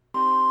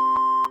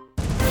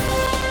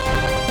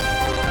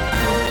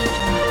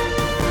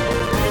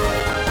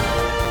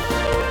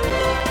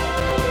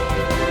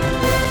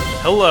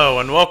Hello,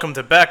 and welcome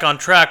to Back on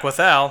Track with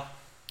Al.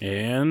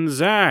 And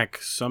Zach.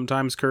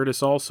 Sometimes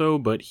Curtis also,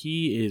 but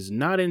he is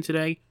not in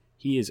today.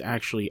 He is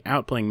actually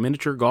out playing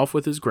miniature golf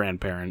with his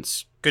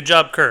grandparents. Good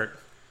job, Kurt.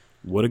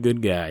 What a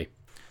good guy.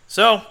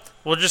 So,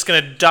 we're just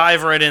going to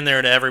dive right in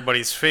there to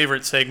everybody's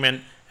favorite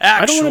segment.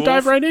 I don't want to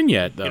dive right in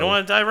yet, though. You don't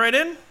want to dive right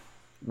in?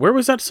 Where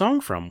was that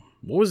song from?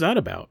 What was that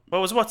about?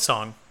 What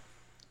song?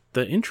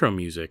 The intro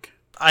music.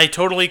 I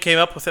totally came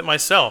up with it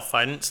myself.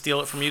 I didn't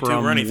steal it from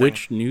YouTube or anything. From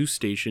which news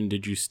station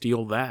did you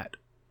steal that?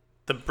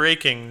 The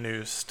breaking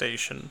news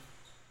station.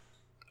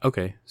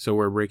 Okay, so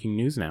we're breaking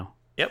news now.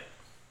 Yep.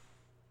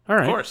 All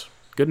right. Of course.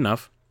 Good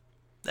enough.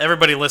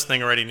 Everybody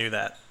listening already knew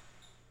that.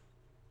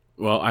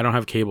 Well, I don't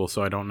have cable,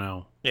 so I don't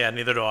know. Yeah,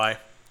 neither do I.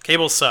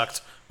 Cable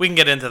sucked. We can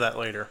get into that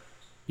later.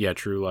 Yeah,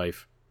 true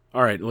life.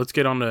 All right, let's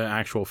get on to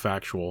actual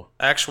factual.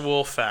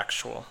 Actual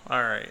factual.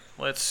 All right,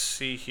 let's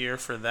see here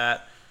for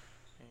that.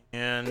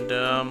 And,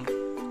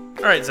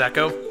 all right,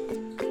 Zacho.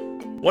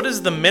 What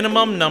is the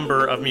minimum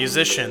number of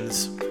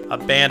musicians a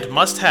band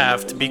must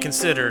have to be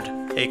considered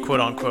a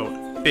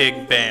quote-unquote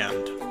big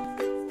band?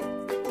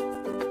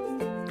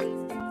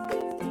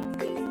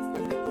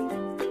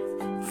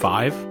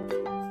 Five?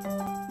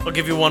 I'll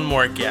give you one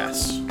more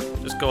guess.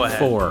 Just go ahead.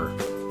 4.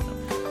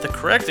 The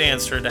correct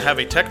answer, to have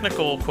a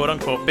technical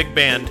quote-unquote big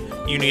band,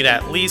 you need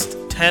at least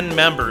 10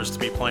 members to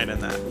be playing in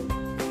that.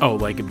 Oh,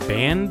 like a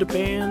band?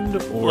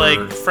 Or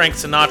like Frank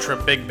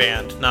Sinatra big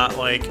band, not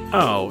like...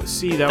 Oh,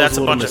 see, that's was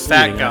a bunch of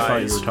misleading. fat guys. I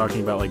thought you were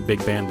talking about like big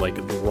band, like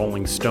the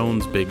Rolling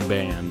Stones big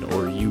band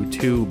or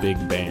U2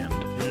 big band.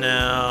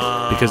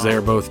 No. Because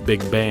they're both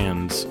big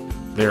bands.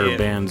 Their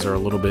bands are a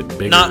little bit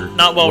bigger.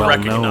 Not well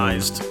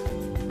recognized.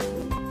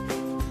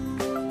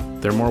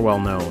 They're more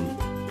well known.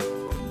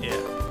 Yeah.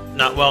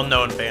 Not well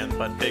known band,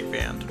 but big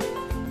band.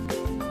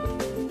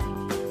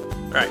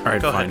 Alright,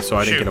 Alright, fine. ahead. So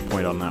I didn't get a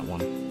point on that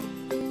one.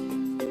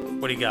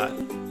 What do you got?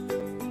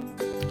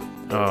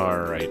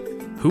 Alright.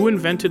 Who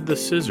invented the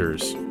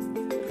scissors?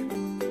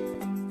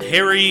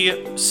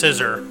 Harry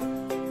Scissor.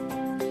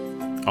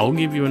 I'll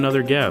give you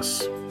another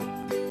guess.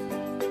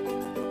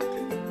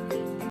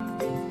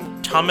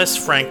 Thomas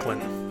Franklin.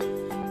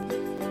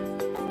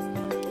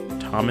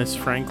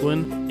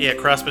 Yeah,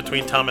 cross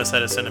between Thomas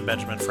Edison and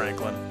Benjamin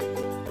Franklin.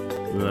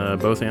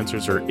 Both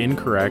answers are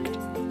incorrect.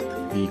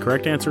 The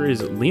correct answer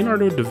is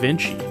Leonardo da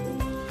Vinci.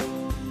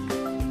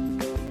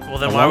 Well,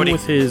 then why would he...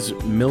 with his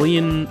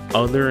million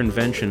other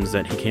inventions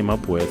that he came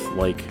up with,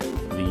 like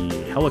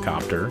the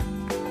helicopter,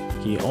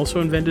 he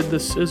also invented the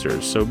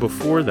scissors. So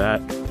before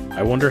that,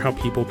 I wonder how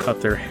people cut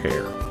their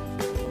hair.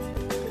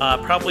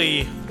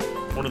 Probably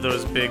one of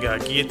those big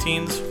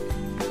guillotines.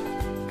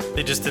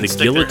 They just didn't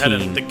stick their head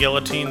in the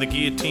guillotine. The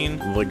guillotine.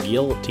 The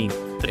guillotine.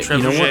 The trebuchet.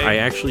 You know what? I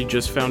actually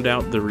just found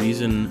out the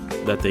reason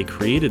that they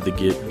created the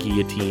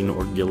guillotine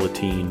or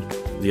guillotine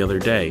the other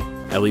day.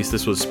 At least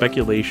this was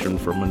speculation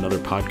from another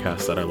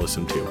podcast that I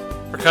listened to.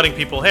 For cutting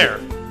people's hair.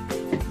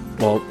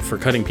 Well, for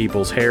cutting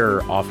people's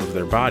hair off of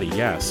their body,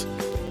 yes.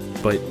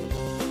 But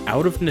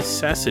out of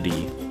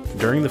necessity,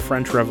 during the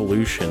French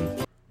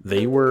Revolution,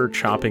 they were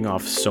chopping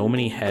off so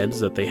many heads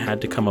that they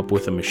had to come up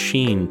with a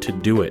machine to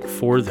do it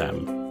for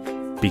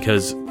them.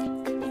 Because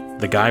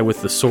the guy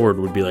with the sword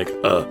would be like,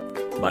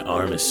 my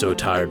arm is so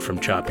tired from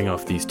chopping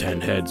off these 10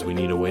 heads, we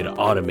need a way to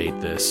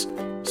automate this.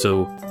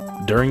 So,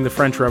 during the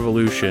French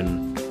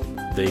Revolution,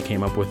 they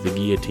came up with the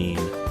guillotine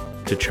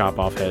to chop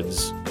off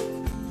heads.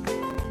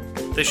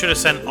 They should have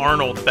sent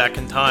Arnold back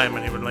in time,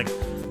 and he would like,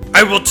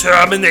 I will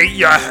terminate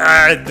your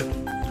head!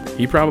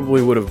 He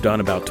probably would have done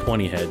about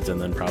 20 heads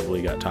and then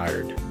probably got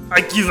tired.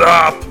 I give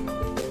up!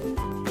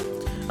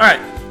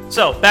 Alright.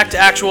 So, back to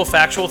actual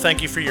factual.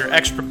 Thank you for your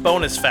extra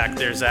bonus fact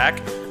there,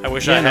 Zach. I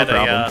wish I had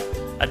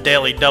a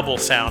daily double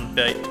sound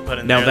bite to put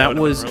in there. Now, that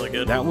was really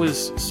good. That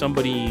was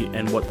somebody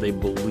and what they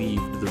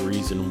believed the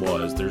reason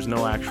was. There's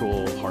no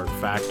actual hard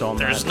fact on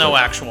that. There's no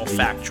actual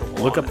factual.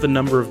 Look up the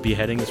number of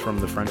beheadings from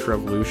the French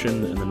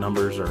Revolution, and the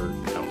numbers are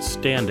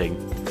outstanding.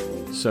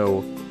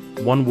 So,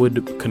 one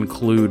would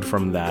conclude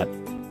from that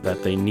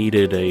they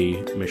needed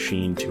a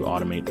machine to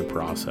automate the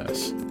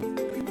process.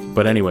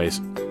 But anyways,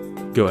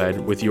 go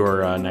ahead with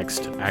your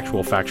next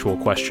actual factual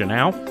question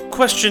now.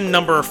 Question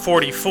number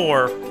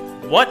 44.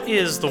 What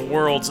is the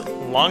world's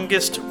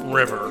longest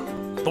river?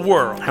 The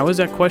world. How is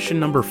that question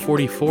number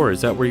 44?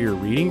 Is that where you're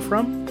reading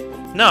from?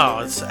 No,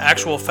 it's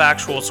actual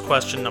factual's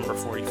question number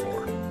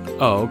 44.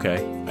 Oh, okay.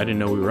 I didn't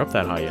know we were up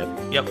that high yet.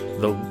 Yep.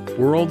 The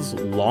world's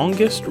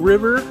longest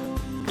river?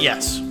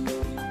 Yes.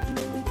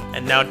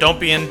 And now don't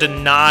be in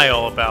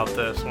denial about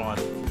this one.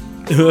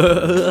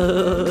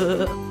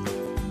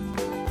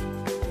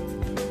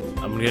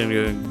 I'm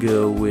gonna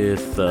go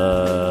with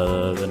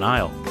the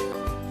Nile.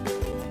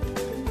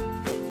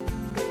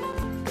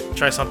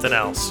 Try something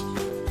else.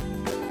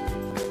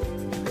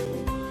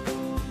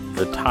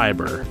 The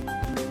Tiber.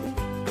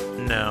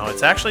 No,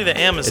 it's actually the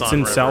Amazon It's in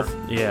River. South...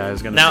 Yeah, I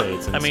was gonna say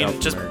it's in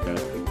South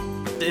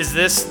America. Is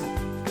this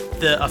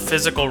a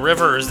physical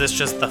river, or is this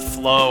just the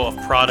flow of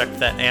product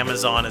that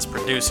Amazon is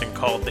producing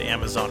called the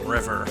Amazon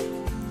River?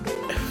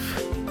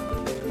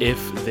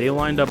 if they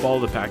lined up all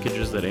the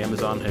packages that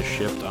Amazon has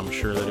shipped, I'm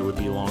sure that it would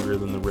be longer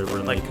than the river,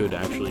 and they could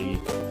actually...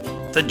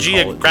 The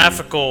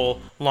geographical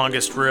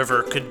longest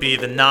river could be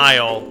the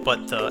Nile,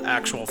 but the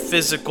actual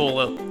physical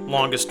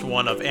longest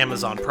one of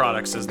Amazon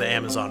products is the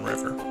Amazon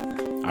River.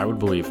 I would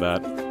believe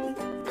that.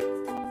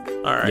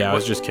 All right. Yeah, I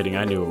was just kidding.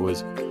 I knew it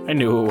was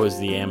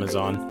the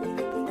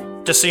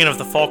Amazon. Just seeing if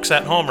the folks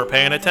at home are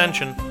paying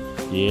attention.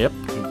 Yep.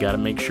 Got to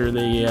make sure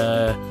they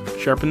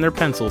sharpen their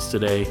pencils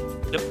today.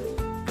 Yep.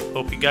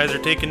 Hope you guys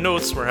are taking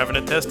notes. We're having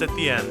a test at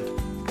the end.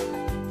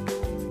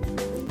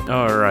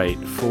 All right.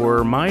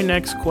 For my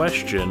next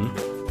question,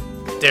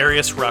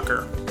 Darius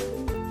Rucker.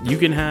 You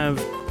can have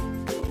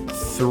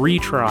 3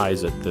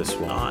 tries at this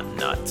one. Ah,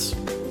 nuts.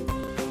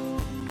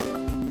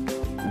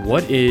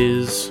 What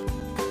is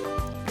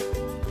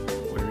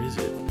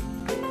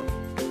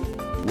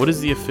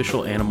the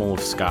official animal of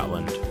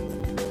Scotland?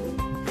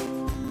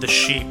 The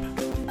sheep.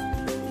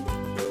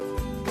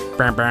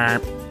 Burp,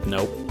 burp.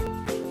 Nope.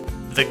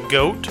 The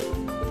goat.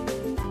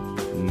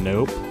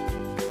 Nope.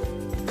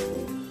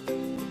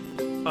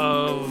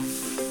 Of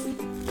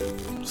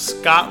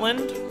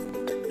Scotland?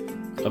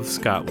 Of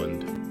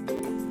Scotland.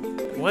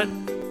 What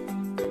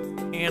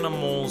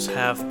animals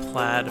have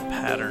plaid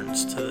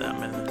patterns to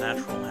them in the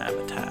natural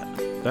habitat?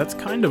 That's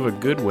kind of a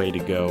good way to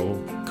go.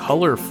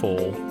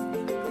 Colorful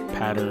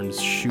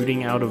patterns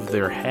shooting out of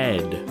their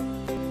head,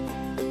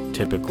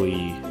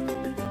 typically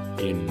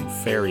in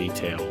fairy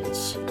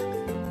tales.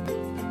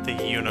 The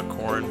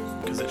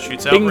unicorn, because it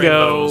shoots out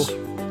Bingo! rainbows.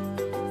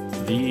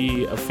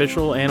 The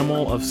official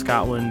animal of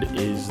Scotland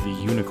is the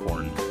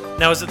unicorn.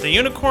 Now, is it the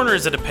unicorn or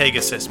is it a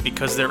Pegasus?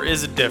 Because there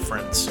is a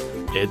difference.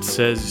 It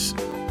says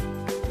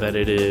that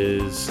it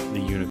is the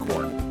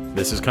unicorn.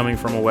 This is coming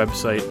from a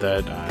website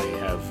that I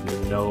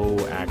have no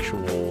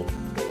actual...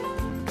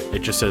 It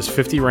just says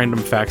 50 random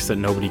facts that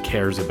nobody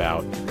cares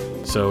about.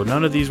 So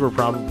none of these were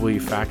probably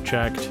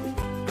fact-checked,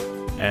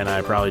 and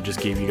I probably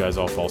just gave you guys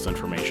all false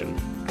information.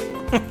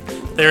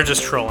 They're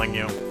just trolling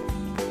you.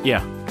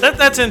 Yeah.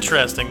 That's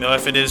interesting, though,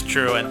 if it is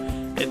true, and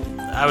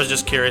I was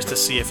just curious to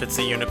see if it's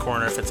a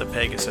unicorn or if it's a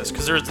Pegasus,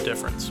 because there is a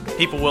difference.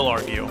 People will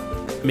argue.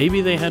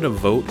 Maybe they had a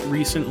vote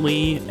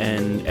recently,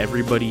 and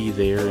everybody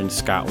there in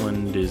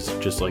Scotland is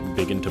just, like,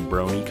 big into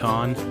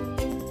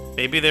BronyCon.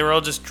 Maybe they were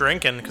all just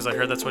drinking, because I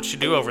heard that's what you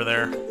do over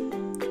there.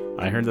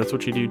 I heard that's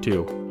what you do,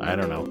 too. I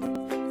don't know.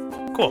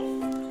 Cool.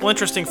 Well,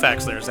 interesting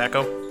facts there,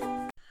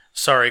 Zacho.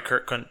 Sorry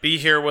Kurt couldn't be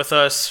here with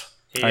us.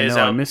 I know,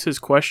 I miss his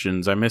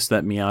questions. I miss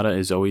that Miata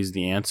is always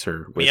the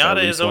answer. With Miata at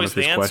is least always one of his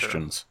the answer.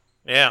 questions.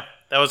 Yeah,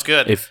 that was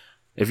good.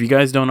 If you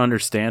guys don't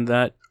understand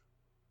that,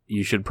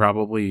 you should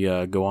probably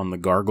go on the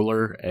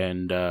Gargler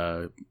and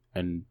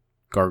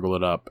gargle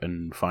it up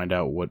and find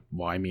out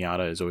why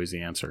Miata is always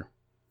the answer.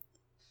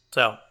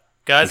 So,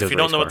 guys, Because if you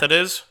don't know what that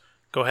is,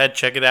 go ahead,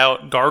 check it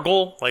out.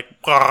 Gargle, like...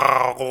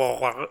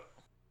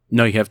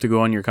 No, you have to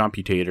go on your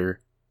computator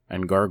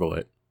and gargle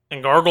it.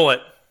 And gargle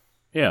it.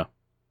 Yeah.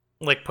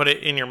 Like, put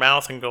it in your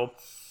mouth and go...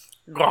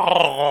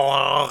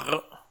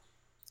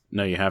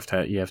 No, you have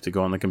to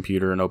go on the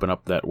computer and open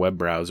up that web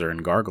browser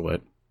and gargle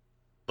it.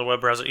 The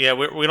web browser. Yeah,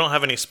 we don't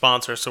have any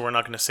sponsors, so we're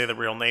not going to say the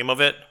real name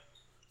of it.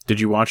 Did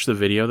you watch the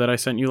video that I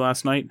sent you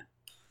last night?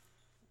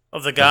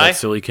 Of the guy? That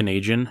silly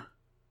Canadian?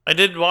 I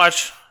did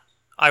watch...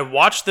 I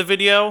watched the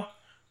video.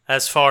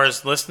 As far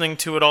as listening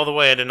to it all the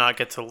way, I did not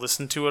get to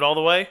listen to it all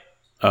the way.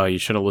 You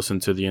should have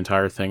listened to the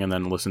entire thing and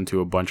then listened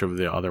to a bunch of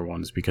the other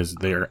ones because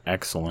they're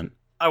excellent.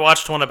 I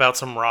watched one about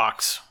some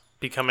rocks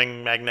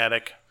becoming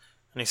magnetic,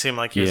 and he seemed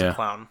like he was a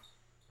clown.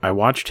 I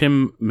watched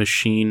him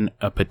machine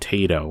a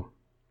potato.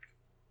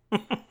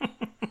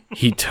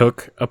 He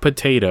took a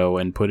potato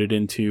and put it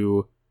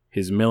into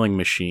his milling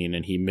machine,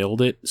 and he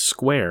milled it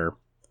square,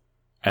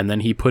 and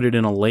then he put it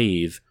in a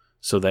lathe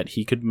so that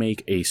he could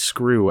make a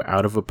screw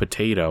out of a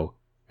potato,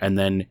 and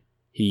then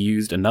he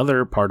used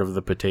another part of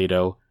the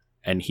potato,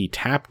 and he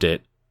tapped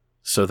it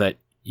so that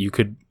you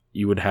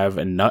would have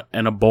a nut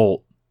and a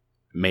bolt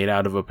made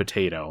out of a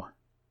potato.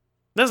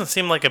 Doesn't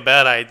seem like a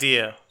bad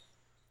idea.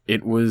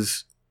 It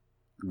was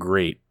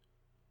great.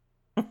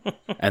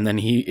 And then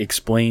he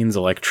explains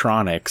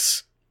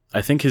electronics.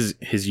 I think his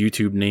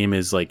YouTube name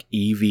is like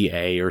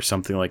EVA or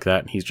something like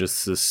that. And he's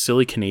just this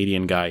silly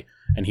Canadian guy.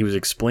 And he was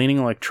explaining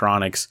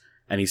electronics,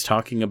 and he's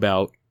talking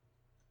about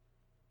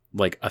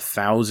like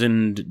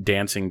 1,000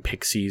 dancing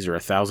pixies or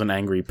 1,000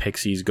 angry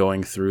pixies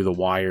going through the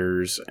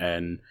wires,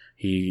 and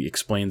he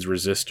explains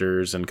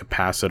resistors and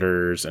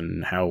capacitors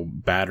and how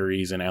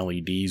batteries and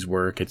LEDs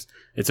work. It's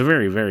a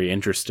very, very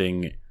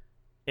interesting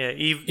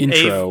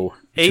intro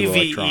to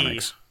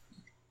electronics.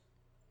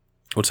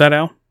 What's that,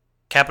 Al?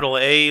 Capital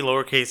A,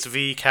 lowercase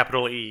v,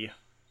 capital E.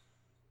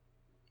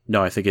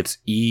 No, I think it's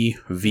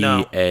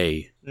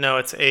EVA. No,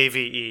 it's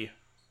AVE.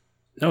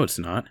 No, it's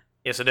not.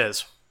 Yes, it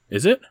is.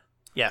 Is it?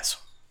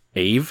 Yes.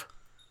 Ave?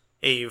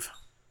 Ave.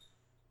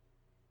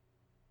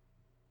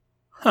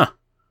 Huh.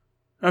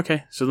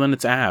 Okay, so then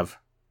it's Av.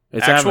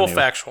 It's Actual Avenue.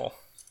 factual.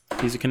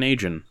 He's a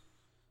Canadian.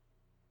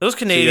 Those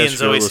Canadians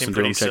So always listen seem to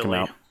pretty him, check him silly.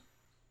 out.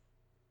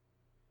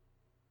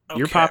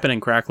 You're popping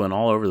and crackling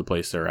all over the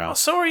place there, Al. Well,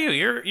 so are you.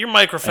 Your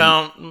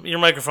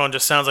microphone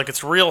just sounds like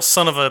it's real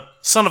son of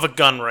a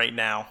gun right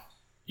now.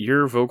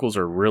 Your vocals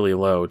are really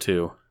low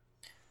too.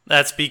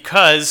 That's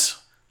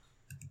because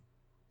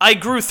I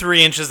grew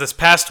 3 inches this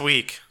past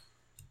week.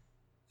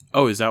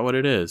 Oh, is that what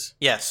it is?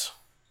 Yes.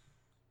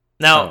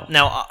 Now,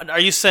 are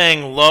you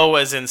saying low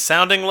as in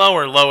sounding low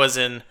or low as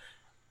in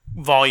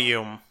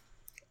volume?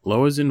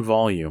 Low as in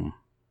volume.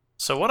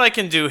 So what I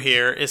can do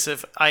here is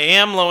if I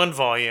am low in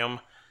volume,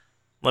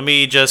 let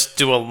me just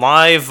do a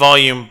live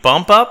volume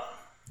bump up.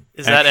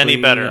 Is that any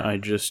better? I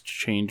just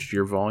changed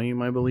your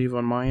volume, I believe,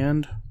 on my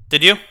end.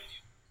 Did you?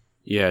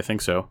 Yeah, I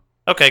think so.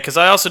 Okay, because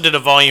I also did a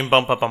volume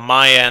bump up on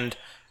my end.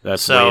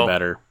 That's way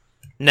better.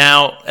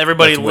 Now,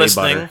 everybody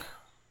listening,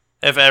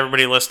 if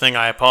everybody listening,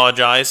 I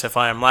apologize if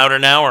I am louder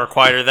now or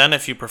quieter then,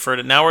 if you preferred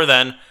it now or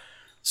then.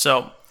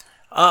 So,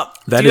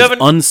 that is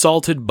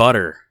unsalted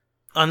butter.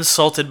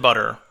 Unsalted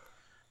butter.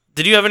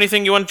 Did you have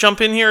anything you want to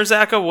jump in here,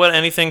 Zaka? What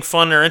anything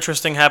fun or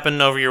interesting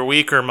happened over your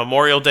week or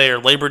Memorial Day or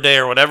Labor Day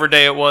or whatever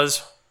day it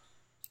was?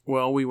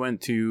 Well, we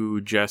went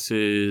to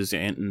Jess's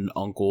aunt and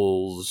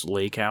uncle's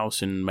lake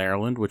house in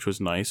Maryland, which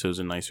was nice. It was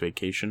a nice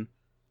vacation.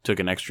 Took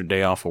an extra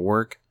day off of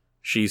work.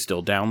 She's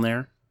still down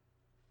there.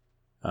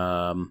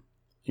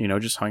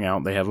 Just hung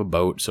out. They have a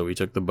boat, so we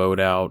took the boat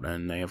out,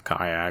 and they have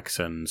kayaks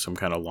and some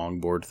kind of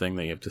longboard thing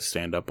that you have to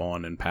stand up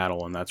on and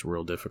paddle, and that's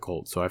real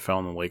difficult. So I fell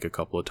in the lake a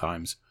couple of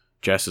times.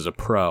 Jess is a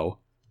pro.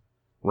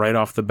 Right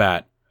off the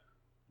bat.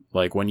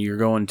 Like when you're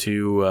going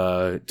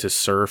to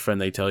surf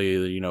and they tell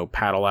you,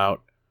 paddle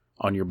out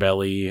on your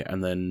belly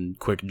and then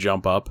quick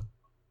jump up.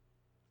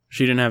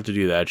 She didn't have to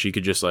do that. She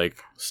could just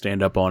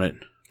stand up on it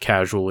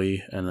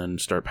casually and then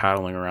start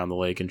paddling around the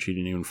lake, and she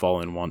didn't even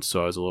fall in once,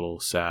 so I was a little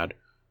sad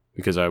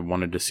because I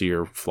wanted to see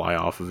her fly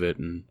off of it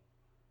and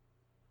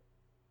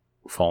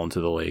fall into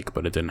the lake,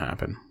 but it didn't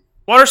happen.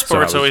 Water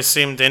sports always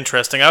seemed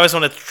interesting. I always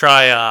wanted to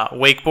try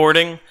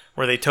wakeboarding,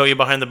 where they tow you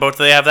behind the boat.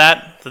 Do they have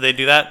that? Do they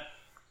do that?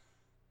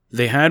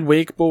 They had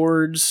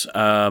wakeboards,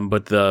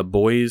 but the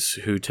boys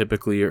who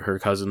typically are her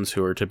cousins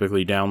who are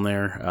typically down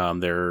there,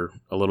 they're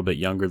a little bit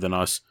younger than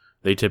us.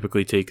 They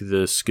typically take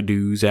the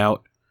skidoos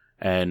out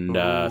and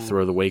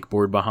throw the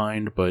wakeboard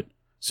behind, but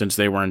since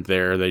they weren't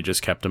there, they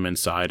just kept them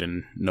inside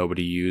and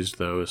nobody used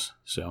those.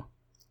 So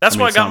that's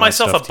why I got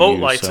myself a boat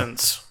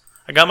license.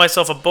 I got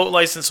myself a boat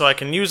license so I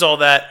can use all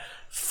that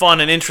fun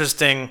and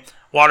interesting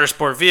water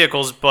sport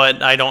vehicles,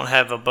 but I don't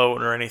have a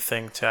boat or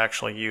anything to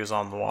actually use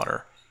on the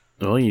water.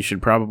 Well, you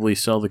should probably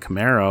sell the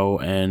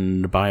Camaro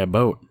and buy a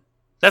boat.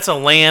 That's a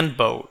land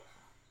boat.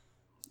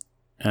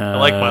 I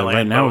like my land boat.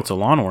 Right now it's a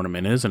lawn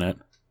ornament, isn't it?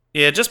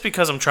 Yeah, just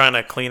because I'm trying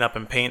to clean up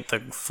and paint the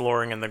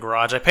flooring in the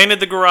garage. I painted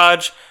the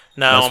garage,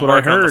 now I'm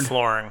working on the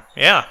flooring.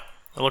 Yeah,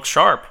 it looks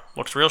sharp.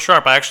 Looks real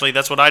sharp.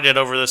 That's what I did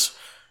over this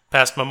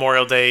past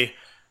Memorial Day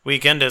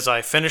weekend is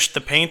I finished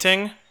the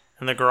painting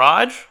in the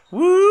garage.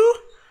 Woo!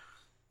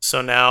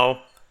 So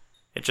now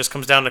it just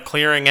comes down to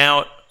clearing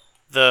out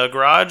the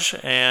garage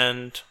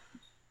and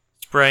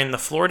spraying the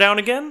floor down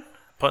again,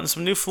 putting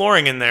some new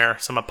flooring in there,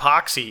 some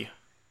epoxy.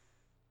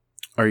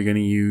 Are you going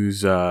to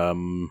use,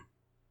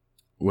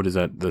 what is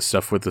that, the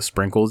stuff with the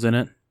sprinkles in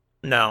it?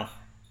 No.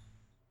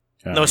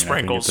 No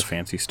sprinkles. The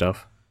fancy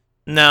stuff?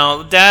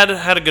 No, Dad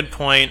had a good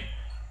point.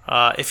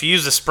 If you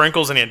use the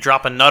sprinkles and you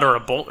drop a nut or a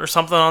bolt or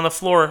something on the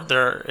floor,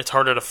 it's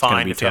harder to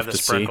find if you have the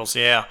sprinkles.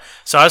 Yeah.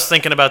 So I was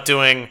thinking about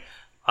doing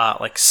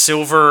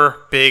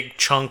silver, big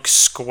chunk,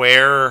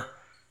 square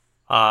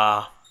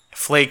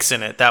flakes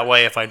in it. That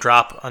way, if I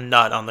drop a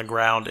nut on the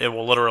ground, it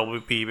will literally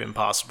be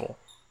impossible.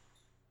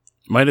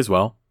 Might as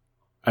well.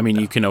 I mean,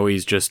 you can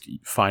always just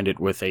find it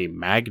with a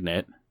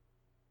magnet.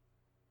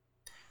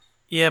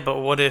 Yeah, but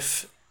what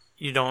if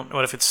you don't?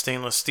 What if it's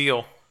stainless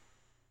steel?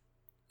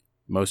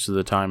 Most of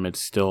the time,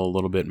 it's still a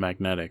little bit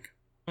magnetic.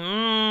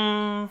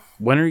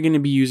 When are you going to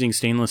be using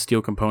stainless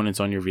steel components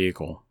on your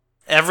vehicle?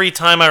 Every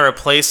time I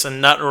replace a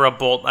nut or a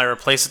bolt, I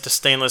replace it to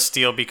stainless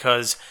steel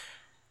because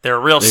they're a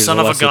real son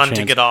of a gun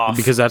to get off.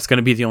 Because that's going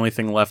to be the only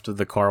thing left of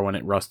the car when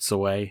it rusts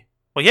away.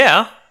 Well,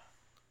 yeah.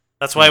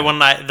 That's why when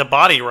the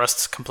body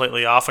rusts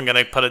completely off, I'm going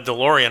to put a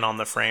DeLorean on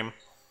the frame.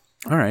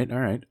 All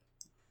right.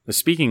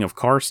 Speaking of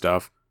car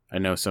stuff, I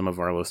know some of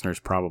our listeners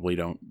probably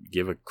don't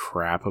give a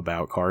crap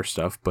about car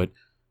stuff, but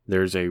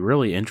there's a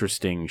really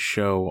interesting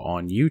show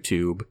on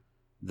YouTube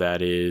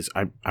that is...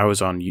 I've been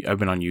on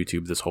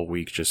YouTube this whole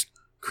week just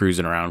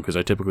cruising around because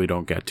I typically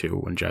don't get to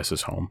when Jess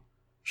is home.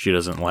 She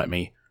doesn't let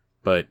me.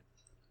 But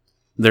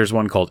there's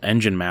one called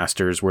Engine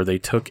Masters where they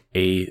took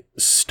a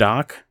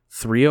stock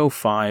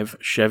 305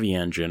 Chevy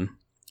engine.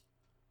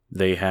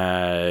 They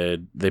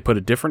put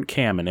a different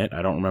cam in it.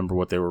 I don't remember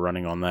what they were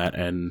running on that.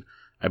 And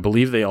I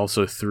believe they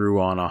also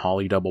threw on a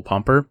Holley double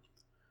pumper.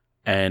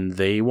 And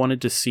they wanted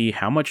to see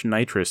how much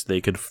nitrous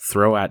they could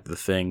throw at the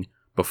thing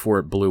before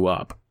it blew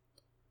up.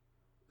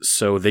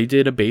 So they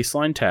did a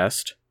baseline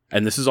test.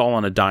 And this is all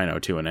on a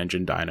dyno too, an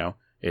engine dyno.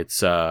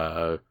 It's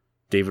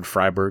David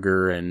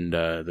Freiberger and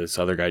this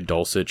other guy,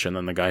 Dulcich, and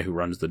then the guy who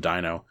runs the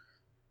dyno.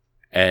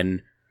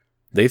 And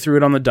They threw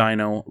it on the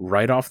dyno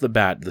right off the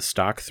bat, the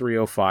stock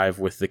 305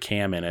 with the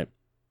cam in it.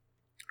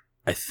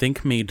 I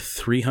think made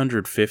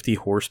 350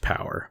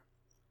 horsepower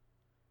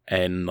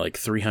and like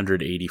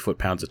 380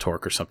 foot-pounds of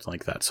torque or something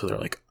like that. So they're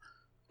like,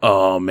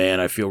 oh man,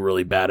 I feel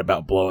really bad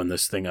about blowing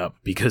this thing up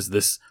because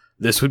this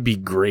would be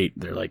great.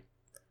 They're like,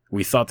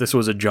 we thought this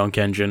was a junk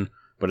engine,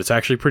 but it's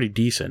actually pretty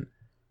decent.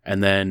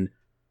 And then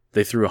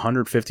they threw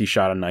 150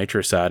 shot of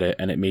nitrous at it,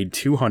 and it made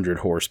 200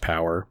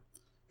 horsepower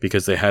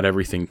because they had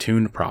everything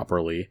tuned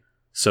properly.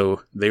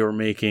 So they were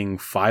making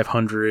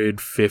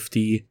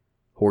 550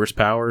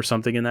 horsepower or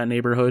something in that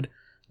neighborhood.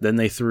 Then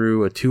they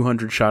threw a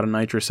 200 shot of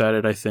nitrous at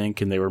it, I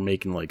think, and they were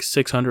making like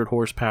 600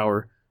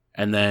 horsepower.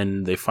 And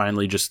then they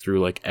finally just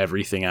threw like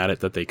everything at it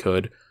that they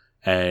could,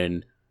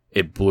 and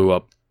it blew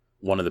up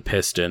one of the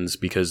pistons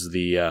because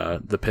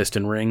the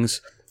piston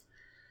rings.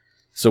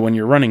 So when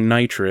you're running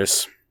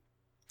nitrous,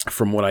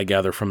 from what I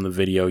gather from the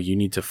video, you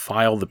need to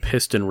file the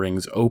piston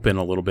rings open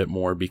a little bit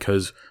more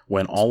because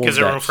when all of that gives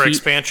it room for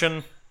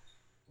expansion.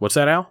 What's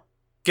that, Al?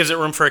 Gives it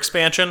room for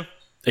expansion.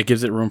 It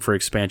gives it room for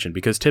expansion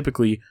because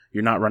typically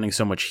you're not running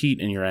so much heat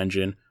in your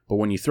engine, but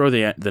when you throw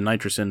the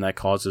nitrous in, that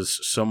causes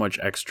so much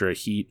extra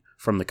heat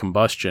from the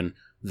combustion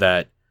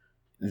that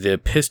the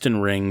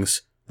piston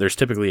rings, there's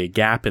typically a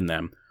gap in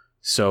them.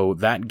 So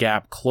that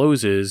gap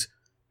closes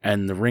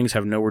and the rings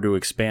have nowhere to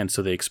expand,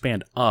 so they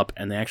expand up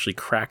and they actually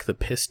crack the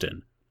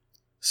piston.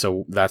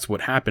 So that's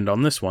what happened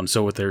on this one.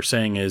 So what they're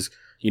saying is,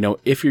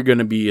 if you're going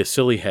to be a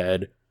silly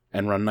head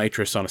and run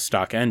nitrous on a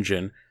stock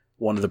engine,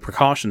 one of the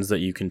precautions that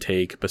you can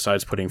take,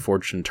 besides putting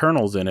forged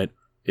internals in it,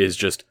 is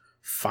just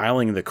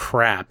filing the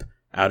crap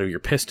out of your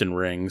piston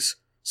rings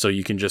so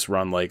you can just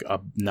run like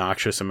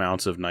obnoxious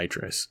amounts of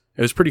nitrous.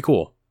 It was pretty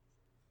cool.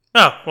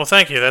 Oh, well,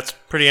 thank you. That's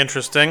pretty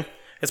interesting.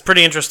 It's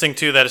pretty interesting,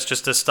 too, that it's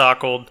just a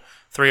stock old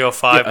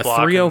 305 block.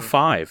 A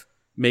 305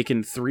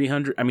 making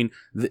 300. I mean,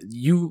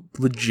 you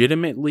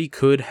legitimately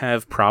could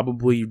have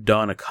probably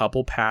done a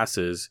couple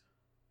passes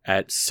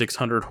at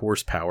 600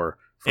 horsepower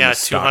from a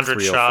stock 200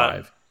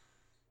 305. shot.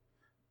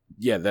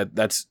 Yeah,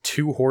 that's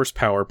 2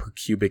 horsepower per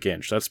cubic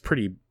inch. That's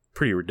pretty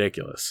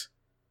ridiculous.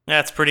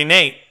 That's pretty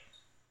neat.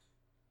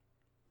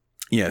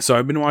 Yeah, so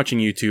I've been watching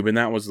YouTube, and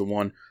that was the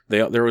one.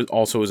 There was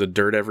also a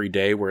Dirt Every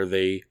Day where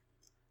they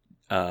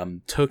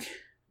took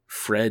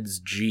Fred's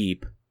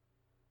Jeep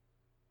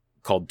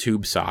called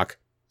Tube Sock,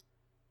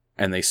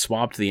 and they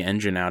swapped the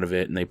engine out of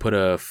it, and they put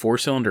a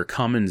 4-cylinder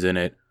Cummins in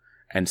it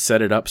and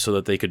set it up so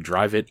that they could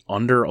drive it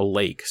under a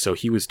lake. So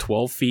he was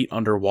 12 feet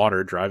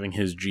underwater driving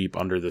his Jeep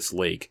under this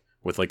lake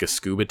with like a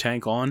scuba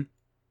tank on.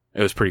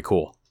 It was pretty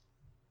cool.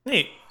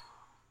 Neat.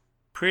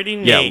 Pretty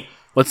neat. Yeah,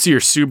 let's see your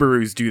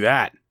Subarus do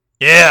that.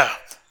 Yeah.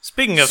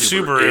 Speaking of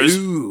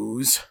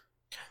Subarus,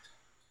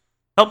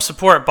 help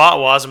support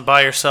Botwaaz and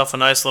buy yourself a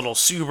nice little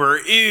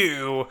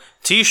Subaru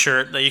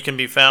t-shirt that you can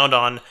be found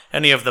on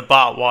any of the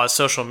Botwaaz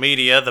social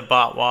media, the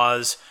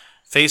Botwaaz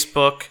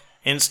Facebook,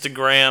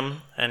 Instagram,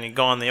 and you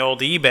go on the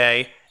old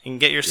eBay, you can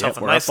get yourself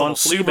a nice little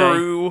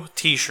Subaru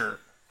t-shirt.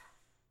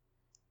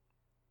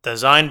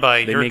 Designed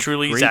by They your make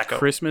truly, great Zacho.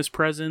 Christmas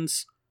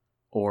presents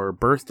or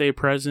birthday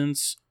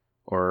presents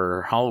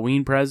or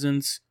Halloween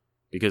presents,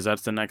 because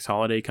that's the next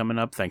holiday coming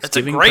up.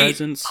 Thanksgiving presents. It's a great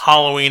presents.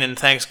 Halloween and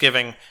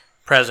Thanksgiving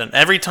present.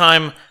 Every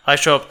time I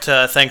show up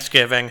to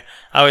Thanksgiving,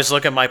 I always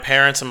look at my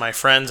parents and my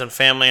friends and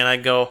family and I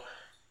go,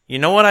 you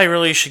know what I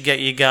really should get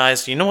you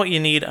guys? You know what you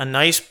need? A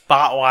nice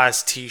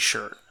Botwaaz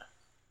t-shirt.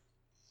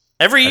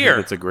 Every year. I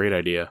think that's a great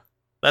idea.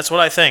 That's what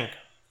I think.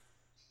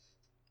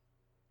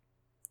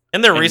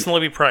 And they're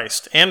reasonably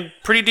priced. And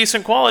pretty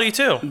decent quality,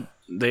 too.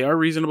 They are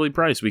reasonably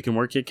priced. We can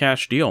work a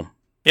cash deal.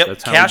 Yep,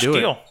 that's how cash we do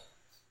deal. it.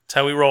 That's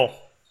how we roll.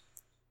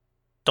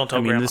 Don't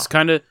tell Grandma.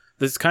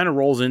 This kind of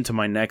rolls into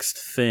my next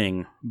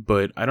thing,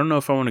 but I don't know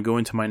if I want to go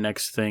into my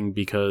next thing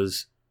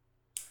because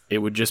it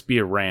would just be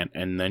a rant,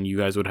 and then you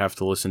guys would have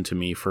to listen to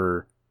me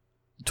for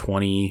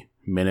 20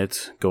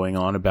 minutes going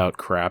on about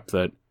crap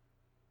that,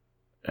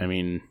 I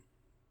mean,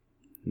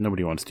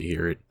 nobody wants to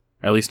hear it.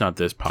 At least not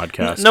this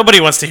podcast.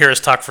 Nobody wants to hear us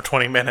talk for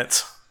 20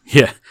 minutes.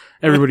 Yeah.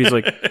 Everybody's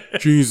like,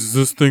 geez, is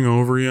this thing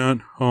over yet?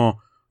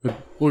 Oh,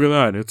 look at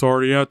that. It's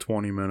already at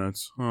 20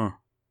 minutes. Huh.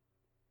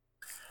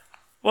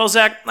 Well,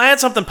 Zach, I had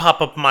something pop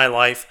up in my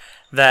life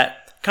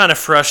that kind of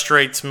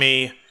frustrates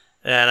me,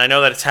 and I know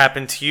that it's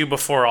happened to you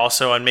before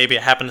also, and maybe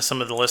it happened to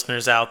some of the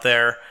listeners out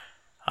there.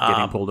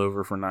 Getting pulled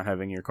over for not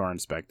having your car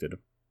inspected.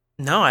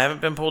 No, I haven't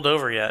been pulled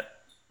over yet.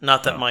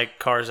 Not that my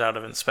car's out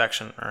of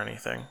inspection or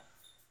anything.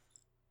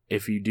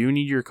 If you do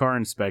need your car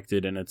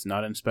inspected and it's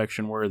not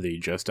inspection worthy,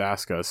 just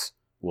ask us.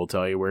 We'll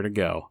tell you where to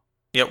go.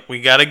 Yep, we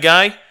got a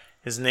guy.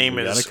 His name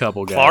is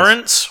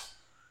Clarence,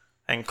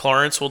 and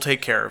Clarence will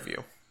take care of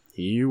you.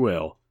 He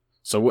will.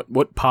 So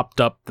what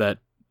popped up that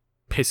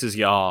pisses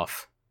you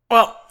off?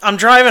 Well, I'm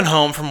driving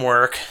home from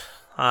work.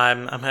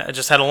 I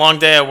just had a long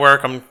day at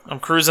work. I'm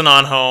cruising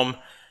on home.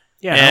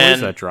 Yeah, how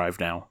is that drive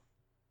now?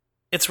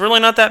 It's really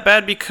not that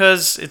bad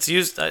because it's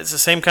the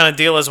same kind of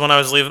deal as when I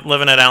was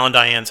living at Alan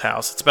Diane's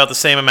house. It's about the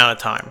same amount of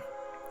time,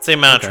 same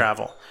amount of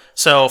travel.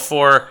 So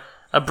for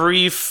a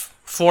brief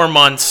 4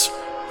 months,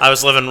 I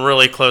was living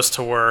really close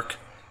to work,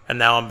 and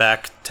now I'm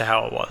back to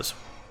how it was.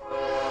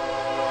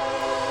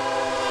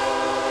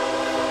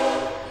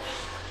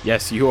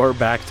 Yes, you are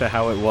back to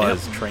how it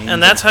was. Yep. Trains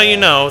and that's how you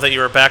know that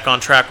you are back on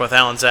track with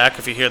Al and Zach,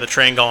 if you hear the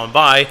train going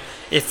by.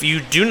 If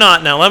you do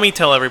not, now let me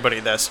tell everybody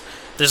this.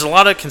 There's a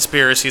lot of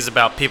conspiracies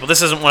about people.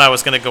 This isn't what I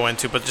was going to go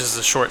into, but just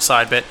a short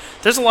side bit.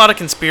 There's a lot of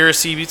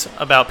conspiracies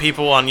about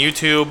people on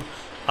YouTube.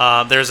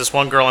 There's this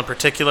one girl in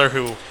particular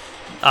who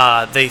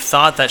they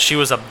thought that she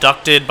was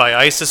abducted by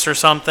ISIS or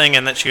something,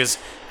 and that she was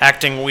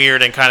acting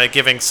weird and kind of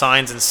giving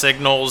signs and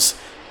signals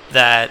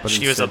that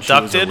she was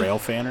abducted. She was a rail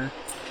fanner?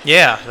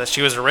 Yeah, that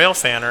she was a rail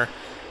fanner.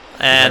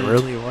 And is that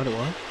really what it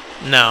was?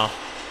 No.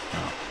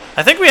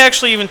 I think we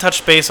actually even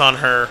touched base on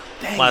her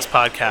last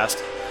podcast.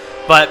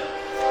 But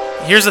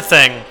here's the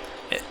thing.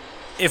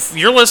 If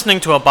you're listening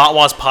to a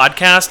Botwaaz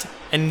podcast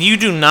and you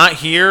do not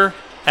hear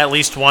at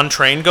least one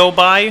train go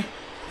by,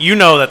 you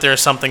know that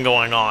there's something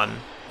going on.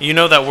 You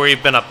know that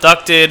we've been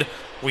abducted,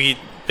 we've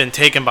been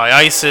taken by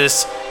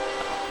ISIS.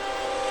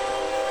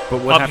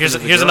 But what happened to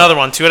the here's girl? another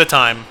one, two at a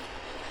time.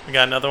 We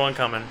got another one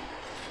coming.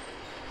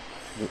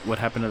 What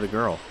happened to the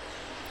girl?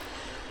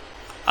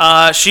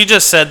 She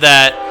just said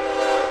that...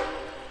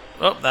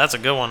 Oh, that's a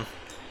good one.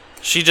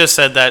 She just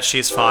said that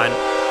she's fine.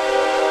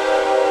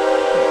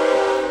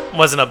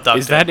 Wasn't abducted.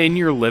 Is that in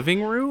your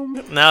living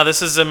room? No,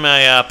 this is in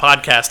my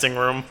podcasting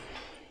room.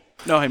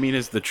 No, I mean,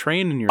 is the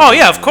train in your Oh, living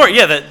yeah, of room? course.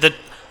 Yeah,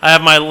 I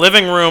have my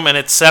living room, and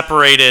it's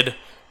separated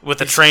with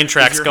the train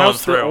tracks is your going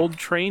house through. The old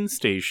train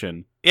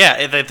station.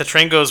 Yeah, the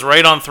train goes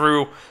right on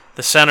through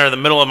the center, the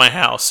middle of my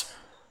house.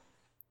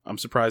 I'm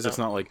surprised it's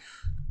not like...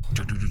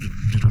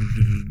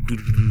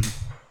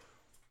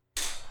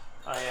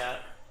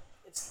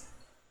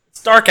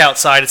 It's dark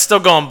outside. It's still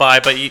going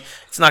by, but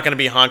it's not going to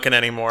be honking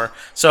anymore.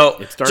 So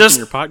it's dark in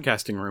your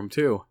podcasting room,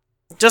 too.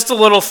 Just a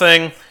little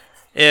thing.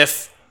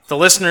 If the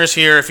listeners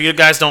here, if you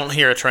guys don't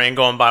hear a train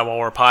going by while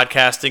we're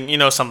podcasting, you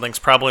know something's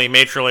probably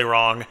majorly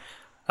wrong.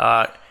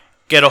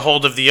 Get a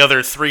hold of the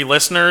other 3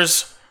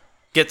 listeners,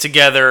 get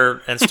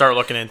together, and start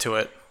looking into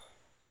it.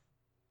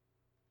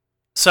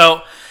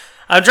 So,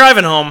 I'm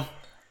driving home,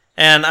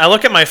 and I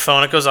look at my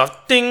phone. It goes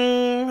off,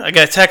 ding! I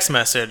get a text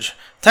message.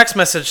 Text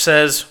message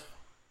says,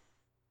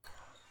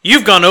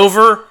 "You've gone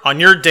over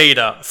on your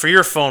data for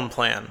your phone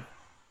plan."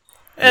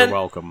 You're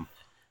welcome.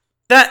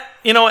 That,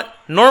 you know what?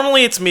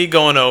 Normally it's me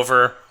going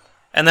over,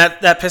 and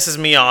that pisses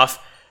me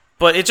off.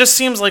 But it just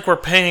seems like we're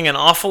paying an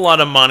awful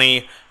lot of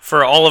money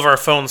for all of our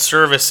phone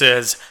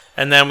services,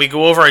 and then we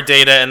go over our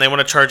data, and they want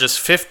to charge us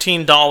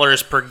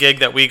 $15 per gig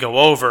that we go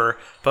over,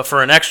 but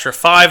for an extra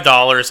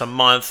 $5 a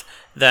month,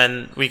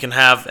 then we can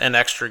have an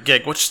extra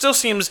gig, which still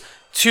seems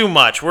too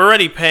much. We're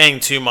already paying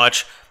too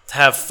much to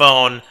have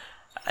phone,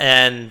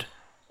 and...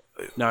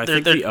 No, I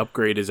think the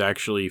upgrade is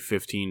actually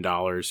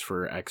 $15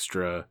 for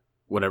extra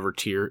whatever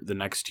tier. The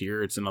next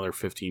tier, it's another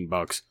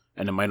 $15,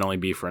 and it might only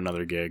be for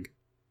another gig.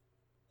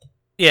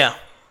 Yeah,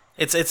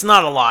 it's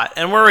not a lot,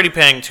 and we're already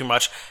paying too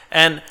much.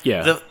 And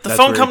yeah, the that's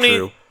phone very company,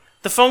 true.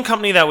 The phone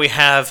company that we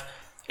have,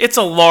 it's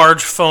a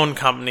large phone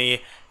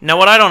company. Now,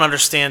 what I don't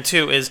understand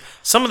too is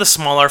some of the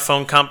smaller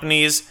phone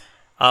companies,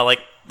 like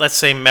let's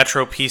say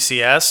Metro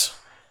PCS,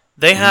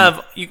 they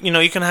have you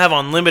can have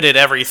unlimited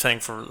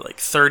everything for like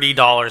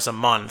 $30 a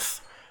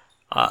month.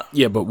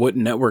 Yeah, but what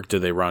network do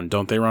they run?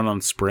 Don't they run on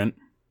Sprint?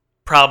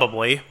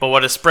 Probably, but what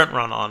does Sprint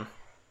run on?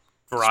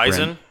 Verizon?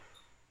 Sprint.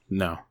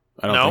 No,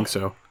 I don't think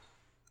so.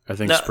 I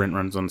think Sprint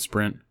runs on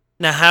Sprint.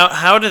 Now,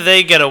 how do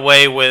they get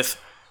away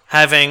with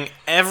having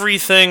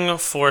everything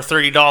for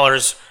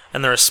 $30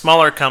 and they're a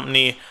smaller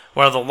company,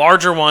 while the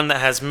larger one that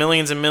has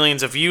millions and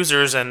millions of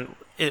users and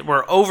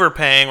we're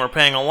overpaying, we're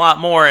paying a lot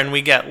more and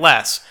we get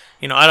less?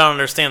 You know, I don't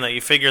understand that. You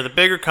figure the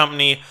bigger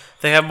company,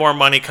 they have more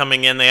money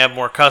coming in, they have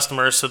more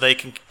customers, so they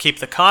can keep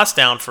the cost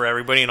down for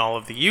everybody and all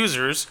of the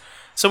users.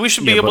 So we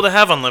should be able to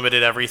have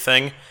unlimited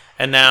everything.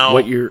 And now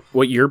what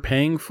you're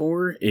paying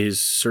for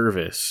is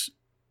service.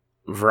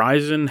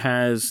 Verizon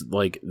has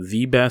like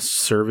the best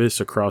service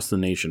across the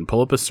nation.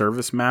 Pull up a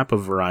service map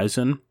of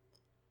Verizon,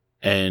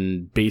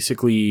 and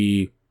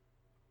basically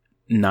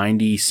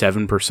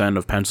 97%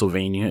 of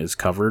Pennsylvania is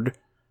covered.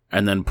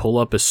 And then pull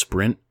up a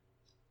Sprint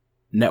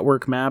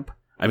network map.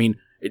 I mean,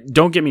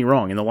 don't get me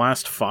wrong. In the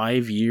last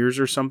 5 years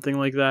or something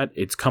like that,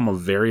 it's come a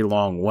very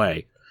long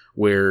way.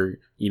 Where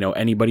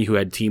anybody who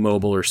had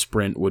T-Mobile or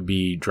Sprint would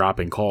be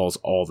dropping calls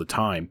all the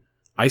time.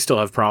 I still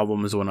have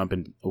problems when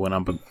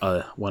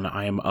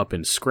I am up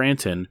in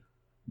Scranton,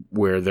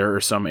 where there are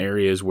some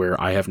areas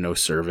where I have no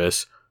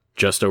service.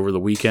 Just over the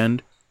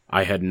weekend,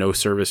 I had no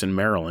service in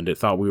Maryland. It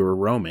thought we were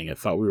roaming. It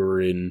thought we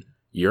were in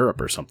Europe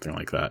or something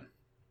like that.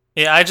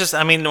 Yeah,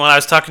 when I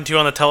was talking to you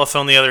on the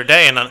telephone the other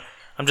day, and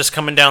I'm just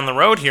coming down the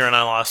road here and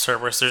I lost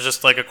service. There's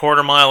just like a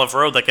quarter mile of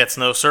road that gets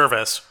no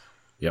service.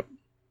 Yep.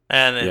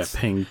 And it's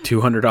paying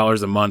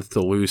 $200 a month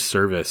to lose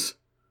service.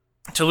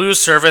 To lose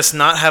service,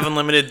 not have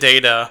unlimited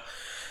data,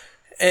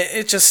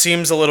 it just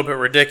seems a little bit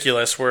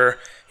ridiculous. Where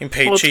you can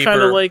pay cheaper. It's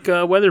kind of like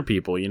weather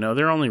people.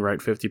 They're only right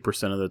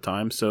 50% of the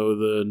time, so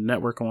the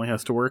network only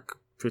has to work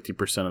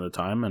 50% of the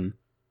time, and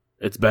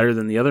It's better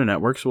than the other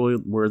networks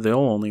where they'll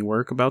only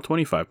work about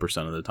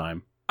 25% of the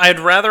time. I'd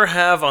rather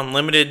have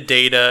unlimited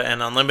data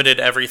and unlimited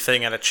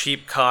everything at a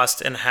cheap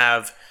cost and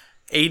have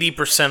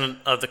 80%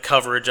 of the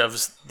coverage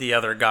of the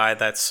other guy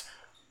that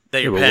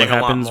you're paying a lot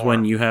more. What happens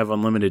when you have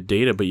unlimited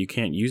data but you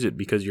can't use it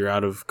because you're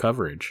out of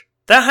coverage?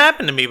 That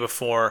happened to me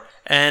before,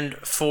 and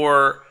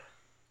for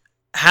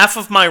half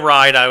of my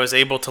ride I was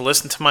able to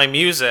listen to my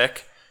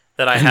music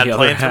that I had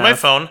playing through my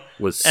phone,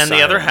 and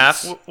the other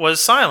half was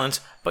silent.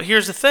 But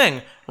here's the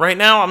thing. Right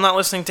now, I'm not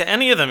listening to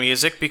any of the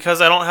music because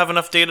I don't have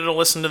enough data to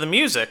listen to the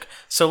music.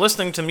 So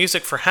listening to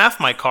music for half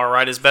my car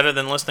ride is better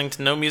than listening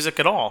to no music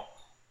at all.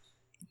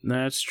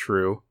 That's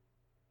true.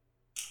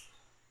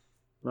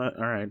 But,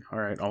 all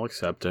right, I'll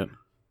accept it.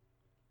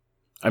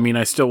 I mean,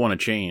 I still want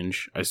to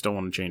change.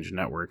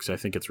 Networks. I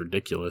think it's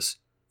ridiculous.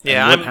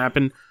 Yeah. And what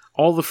happened?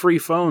 All the free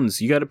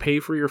phones. You got to pay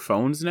for your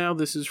phones now?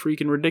 This is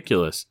freaking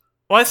ridiculous.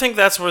 Well, I think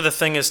that's where the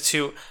thing is,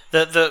 too.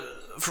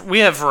 We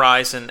have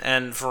Verizon,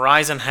 and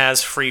Verizon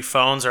has free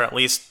phones, or at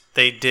least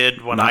they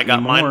did when I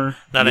got mine.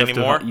 Not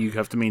anymore. You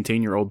have to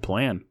maintain your old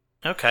plan.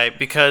 Okay,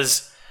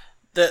 because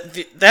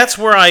that's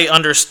where I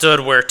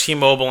understood where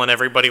T-Mobile and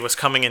everybody was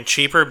coming in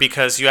cheaper,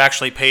 because you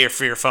actually pay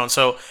for your phone.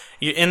 So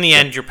in the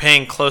end, you're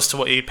paying close to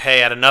what you'd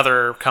pay at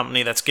another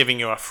company that's giving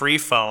you a free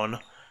phone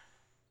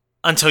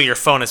until your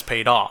phone is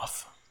paid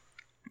off.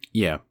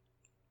 Yeah.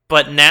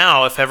 But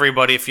now, if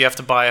you have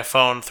to buy a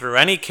phone through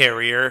any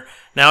carrier,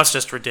 now it's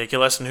just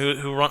ridiculous. And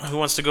who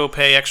wants to go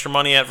pay extra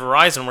money at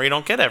Verizon where you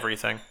don't get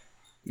everything?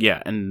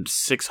 Yeah, and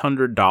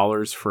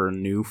 $600 for a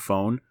new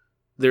phone.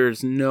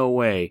 There's no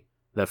way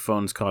that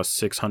phones cost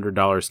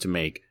 $600 to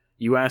make.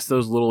 You ask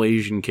those little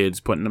Asian kids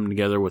putting them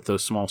together with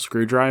those small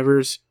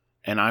screwdrivers,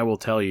 and I will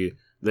tell you,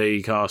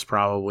 they cost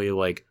probably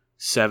like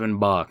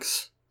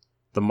 $7.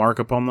 The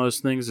markup on those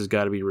things has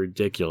got to be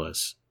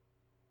ridiculous.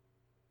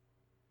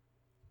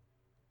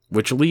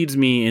 Which leads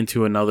me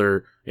into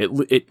another.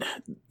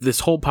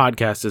 This whole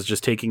podcast is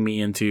just taking me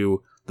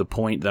into the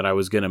point that I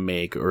was going to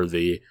make, or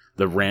the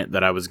rant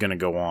that I was going to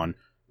go on.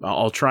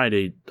 I'll try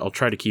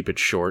to keep it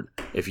short.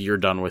 If you're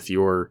done with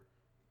your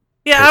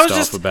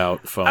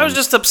about phones. I was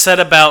just upset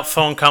about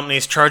phone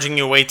companies charging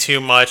you way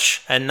too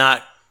much and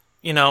not.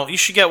 You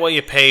should get what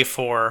you pay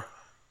for.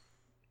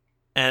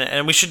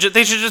 And they should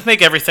just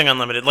make everything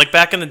unlimited. Like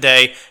back in the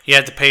day, you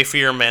had to pay for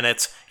your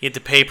minutes, you had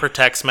to pay per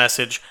text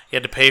message, you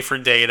had to pay for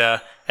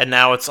data, and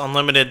now it's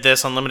unlimited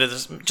this, unlimited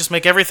this. Just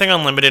make everything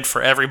unlimited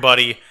for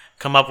everybody,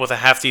 come up with a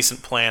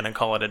half-decent plan, and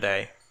call it a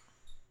day.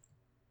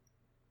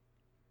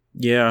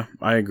 Yeah,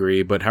 I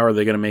agree, but how are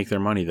they going to make their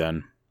money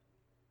then?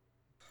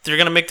 They're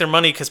going to make their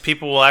money because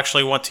people will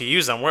actually want to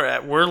use them.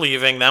 We're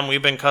leaving them.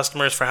 We've been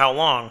customers for how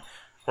long?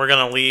 We're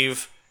going to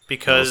leave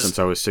because... since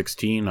I was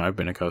 16, I've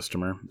been a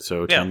customer,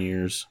 so 10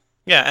 years.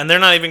 Yeah, and they're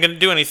not even going to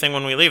do anything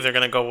when we leave. They're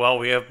going to go, well,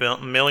 we have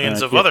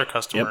millions of other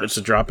customers. Yep, it's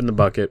a drop in the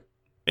bucket.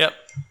 Yep.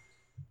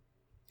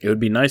 It would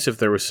be nice if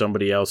there was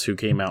somebody else who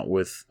came out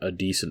with a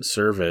decent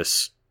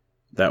service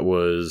that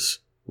was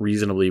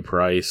reasonably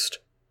priced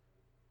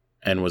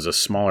and was a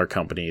smaller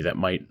company that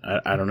might...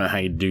 I don't know how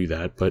you do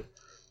that, but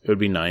it would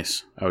be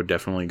nice. I would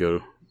definitely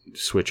go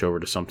switch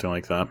over to something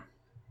like that.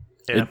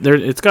 Yeah.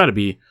 There's got to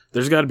be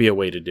a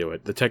way to do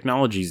it. The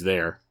technology's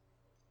there.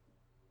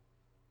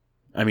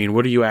 I mean,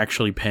 what are you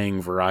actually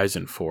paying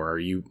Verizon for?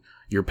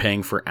 You're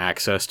paying for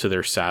access to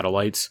their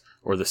satellites,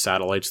 or the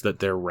satellites that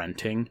they're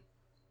renting,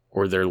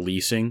 or they're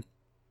leasing?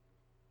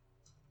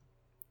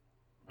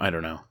 I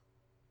don't know.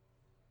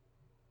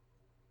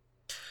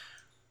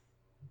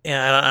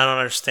 Yeah, I don't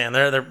understand.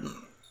 They're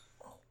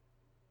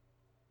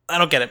I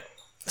don't get it.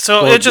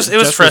 So it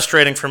was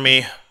frustrating for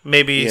me.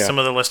 Maybe some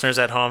of the listeners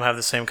at home have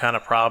the same kind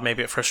of problem.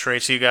 Maybe it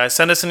frustrates you guys.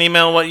 Send us an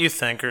email what you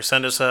think, or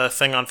send us a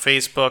thing on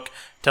Facebook.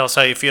 Tell us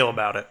how you feel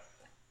about it.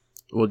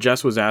 Well,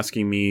 Jess was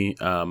asking me,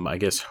 I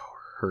guess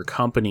her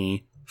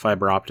company,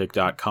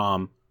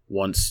 fiberoptic.com,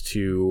 wants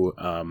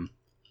to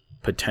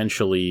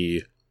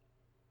potentially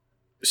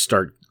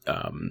start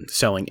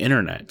selling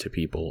internet to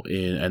people,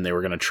 and they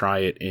were going to try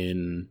it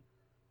in,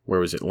 where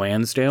was it,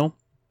 Lansdale?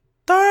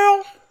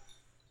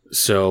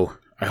 So...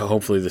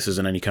 hopefully this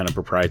isn't any kind of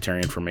proprietary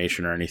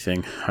information or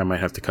anything. I might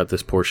have to cut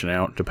this portion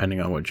out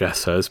depending on what Jess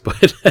says.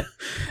 But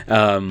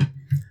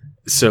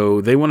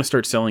so they want to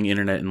start selling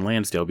internet in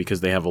Lansdale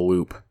because they have a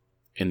loop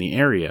in the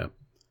area.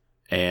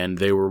 And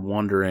they were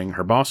wondering,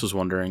 her boss was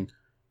wondering,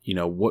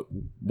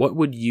 what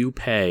would you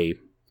pay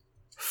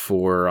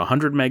for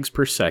 100 megs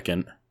per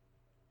second,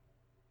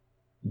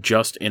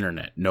 just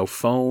internet? No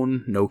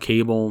phone, no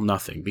cable,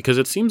 nothing. Because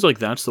it seems like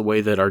that's the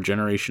way that our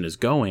generation is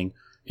going,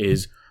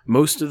 is...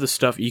 most of the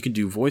stuff, you can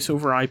do voice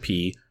over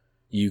IP.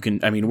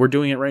 We're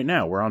doing it right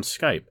now. We're on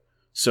Skype.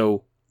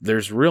 So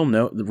there's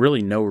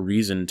really no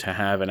reason to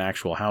have an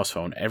actual house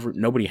phone.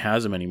 Nobody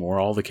has them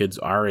anymore. All the kids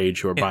our age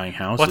who are buying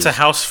houses. What's a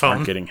house phone?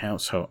 Aren't getting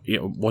house phone.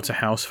 What's a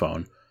house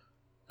phone?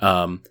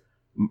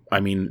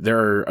 There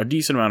are a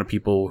decent amount of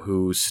people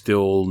who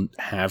still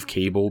have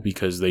cable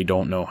because they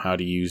don't know how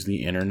to use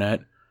the internet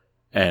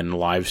and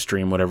live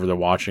stream whatever they're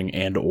watching,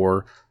 and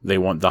or they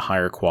want the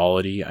higher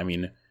quality.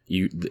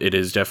 it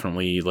is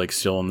definitely like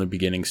still in the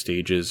beginning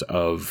stages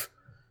of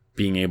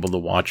being able to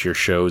watch your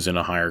shows in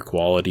a higher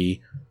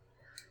quality.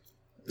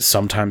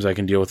 Sometimes I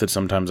can deal with it,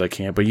 sometimes I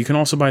can't. But you can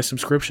also buy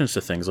subscriptions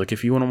to things. Like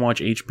if you want to watch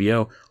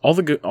HBO, all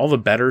the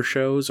better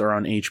shows are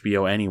on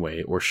HBO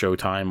anyway, or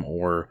Showtime,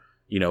 or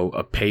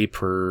a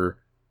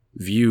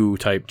pay-per-view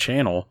type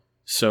channel.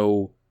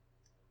 So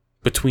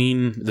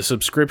between the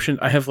subscription,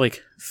 I have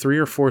like 3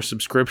 or 4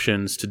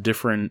 subscriptions to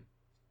different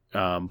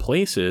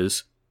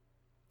places,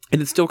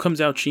 and it still comes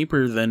out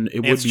cheaper than it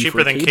would be for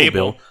a cable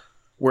bill.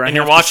 Where and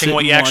you're watching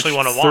what you actually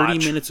want to watch.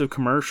 30 minutes of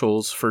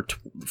commercials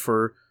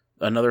for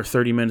another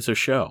 30 minutes of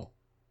show.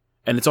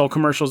 And it's all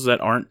commercials that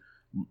aren't,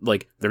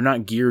 like, they're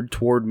not geared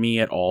toward me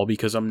at all,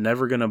 because I'm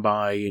never going to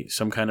buy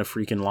some kind of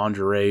freaking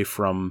lingerie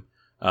from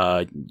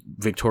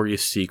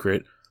Victoria's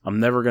Secret. I'm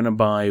never going to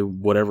buy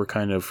whatever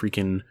kind of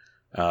freaking,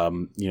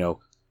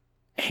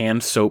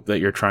 hand soap that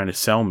you're trying to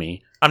sell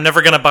me. I'm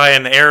never going to buy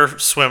an air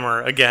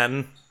swimmer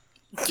again.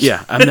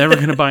 Yeah, I'm never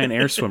going to buy an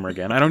air swimmer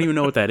again. I don't even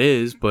know what that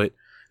is, but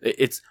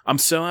I'm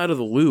so out of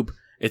the loop.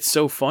 It's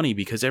so funny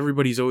because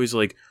everybody's always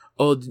like,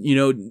 oh,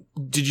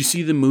 did you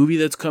see the movie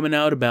that's coming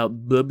out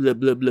about blah, blah,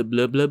 blah, blah,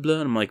 blah, blah, blah?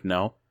 And I'm like,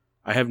 no,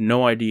 I have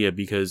no idea,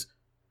 because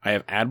I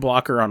have ad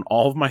blocker on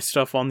all of my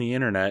stuff on the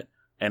internet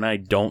and I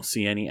don't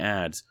see any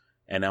ads.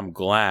 And I'm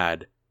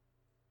glad.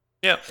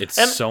 Yeah. It's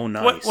so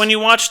nice. When you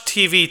watch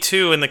TV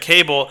too in the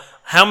cable,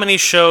 how many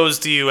shows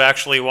do you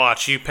actually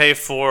watch? You pay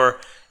for,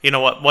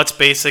 what's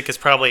basic is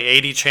probably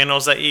 80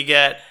 channels that you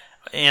get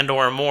and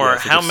or more. Yeah,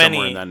 how many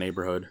somewhere in that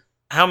neighborhood?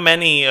 How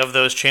many of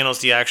those channels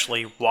do you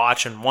actually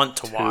watch and want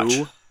to watch?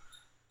 2.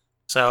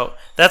 So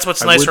that's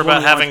what's nicer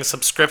about having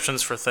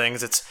subscriptions for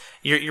things. It's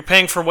you're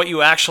paying for what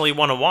you actually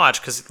want to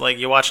watch, because like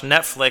you watch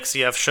Netflix,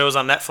 you have shows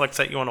on Netflix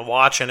that you want to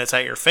watch, and it's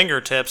at your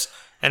fingertips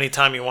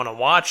anytime you want to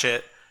watch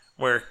it.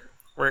 Where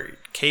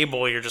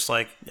cable, you're just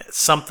like,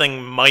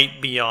 something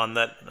might be on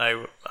that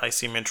I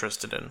seem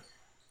interested in.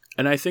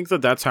 And I think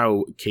that's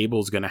how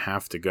cable's going to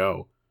have to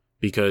go,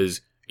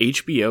 because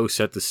HBO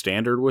set the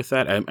standard with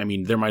that. I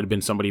mean, there might have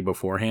been somebody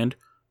beforehand,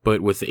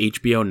 but with the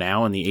HBO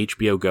Now and the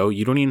HBO Go,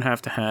 you don't even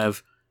have to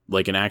have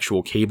like an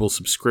actual cable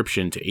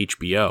subscription to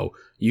HBO.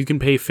 You can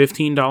pay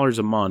 $15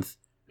 a month.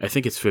 I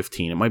think it's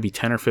 $15. It might be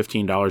 $10 or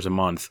 $15 a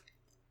month.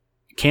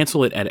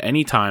 Cancel it at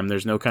any time.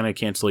 There's no kind of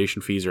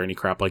cancellation fees or any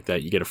crap like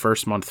that. You get a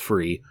first month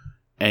free,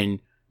 and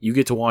you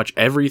get to watch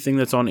everything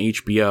that's on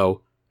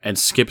HBO and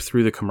skip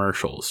through the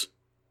commercials.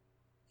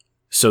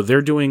 So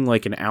they're doing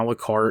like an a la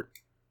carte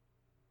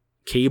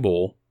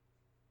cable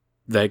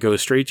that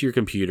goes straight to your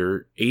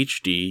computer,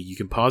 HD. You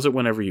can pause it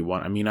whenever you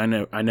want. I mean, I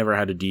never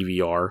had a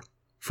DVR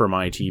for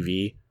my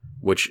TV,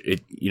 which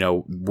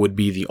would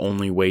be the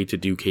only way to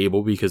do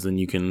cable, because then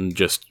you can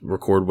just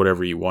record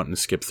whatever you want and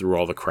skip through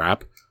all the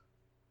crap.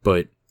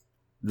 But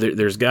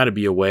there's got to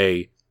be a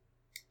way.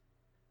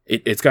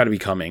 It's got to be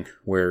coming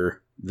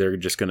where they're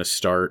just going to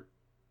start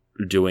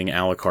doing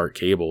a la carte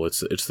cable. It's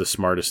the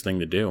smartest thing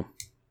to do.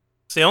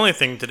 It's the only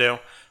thing to do.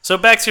 So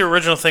back to your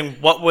original thing,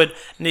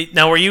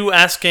 now were you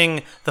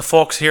asking the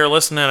folks here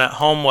listening at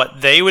home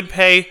what they would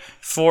pay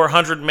for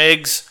 100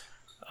 megs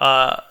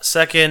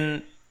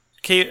second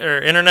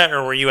or internet,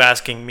 or were you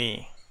asking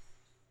me?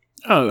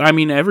 Oh, I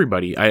mean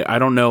everybody. I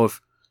don't know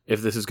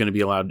if this is going to be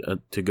allowed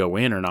to go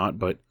in or not,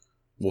 but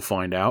we'll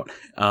find out.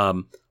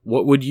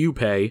 What would you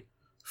pay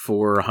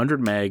for 100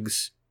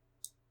 megs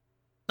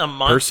a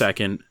month? Per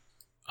second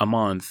a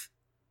month,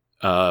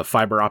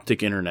 fiber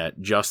optic internet,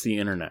 just the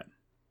internet?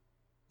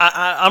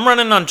 I'm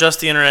running on just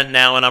the internet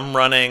now, and I'm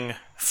running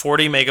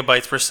 40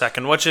 megabytes per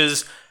second, which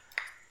is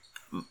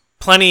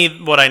plenty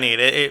what I need.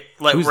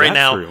 Who's right that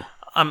now,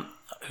 through?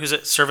 Who's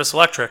it? Service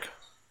Electric.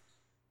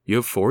 You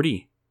have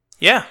 40?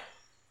 Yeah.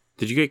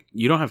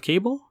 You don't have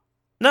cable?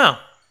 No.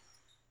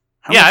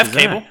 How I much have is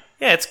cable. That?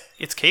 Yeah,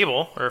 it's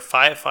cable or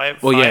five.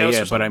 Well,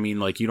 yeah, but I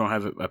mean, like, you don't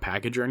have a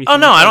package or anything? Oh,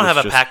 no, I don't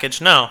have a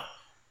package, no.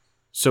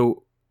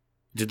 So,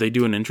 did they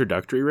do an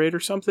introductory rate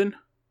or something?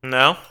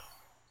 No.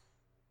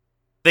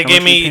 They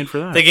gave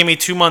me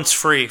 2 months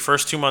free,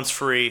 first 2 months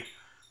free,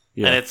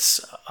 and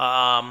it's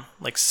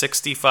like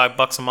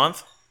 $65 a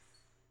month.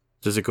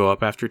 Does it go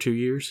up after 2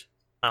 years?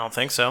 I don't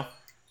think so.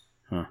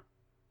 Huh.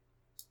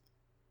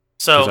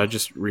 So because I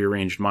just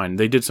rearranged mine.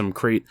 They did some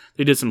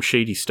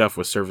shady stuff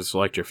with Service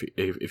Electric.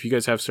 If you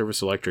guys have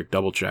Service Electric,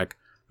 double check,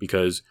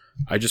 because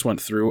I just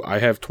went through. I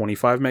have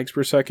 25 megs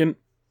per second,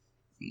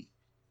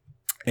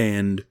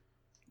 and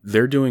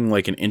they're doing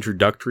like an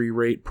introductory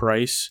rate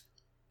price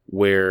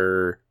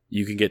where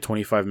you can get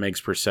 25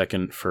 megs per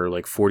second for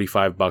like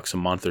 $45 a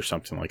month or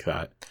something like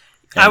that.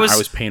 And I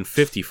was paying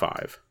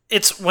 55.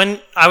 It's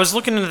when I was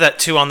looking into that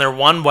too on their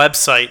one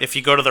website. If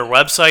you go to their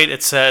website,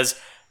 it says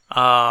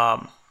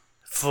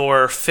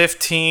for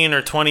 15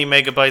 or 20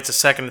 megabytes a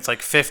second, it's like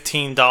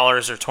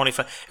 $15 or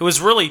 25. It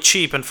was really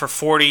cheap, and for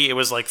 40, it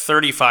was like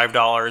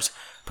 $35.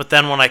 But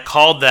then when I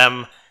called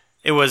them,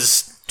 it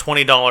was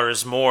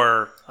 $20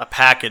 more a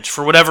package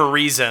for whatever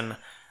reason.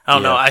 I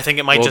don't know. I think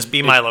it might just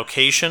be my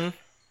location.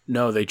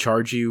 No, they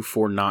charge you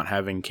for not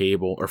having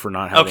cable or for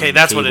not having Okay,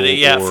 that's cable what it is.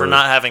 Yeah, for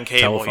not having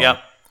cable. Telephone.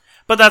 Yep.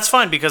 But that's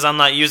fine because I'm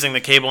not using the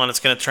cable and it's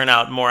going to turn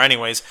out more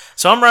anyways.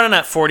 So I'm running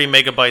at 40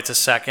 megabytes a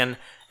second,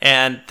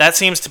 and that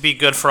seems to be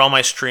good for all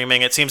my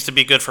streaming. It seems to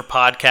be good for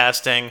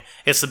podcasting.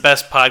 It's the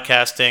best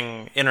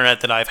podcasting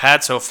internet that I've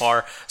had so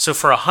far. So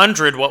for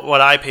 100,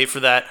 what I pay for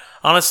that,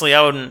 honestly,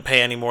 I wouldn't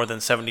pay any more than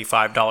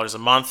 $75 a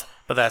month,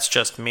 but that's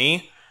just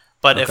me.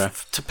 But Okay.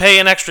 if to pay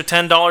an extra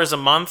 $10 a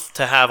month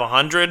to have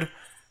 100,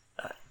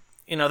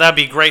 that'd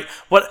be great.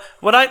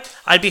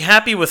 I'd be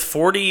happy with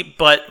 40,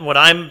 but what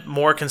I'm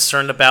more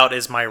concerned about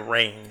is my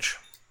range.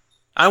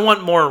 I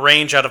want more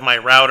range out of my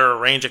router, or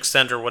range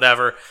extender,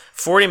 whatever.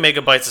 40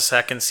 megabytes a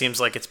second seems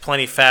like it's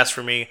plenty fast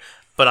for me,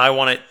 but I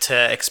want it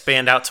to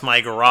expand out to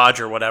my garage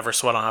or whatever,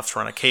 so I don't have to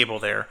run a cable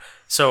there.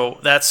 So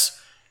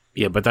that's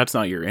Yeah, but that's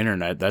not your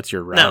internet. That's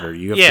your router.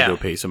 You have to go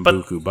pay some but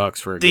buku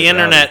bucks for a the good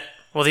internet. router.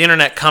 Well, the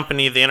internet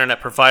company, the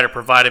internet provider,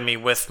 provided me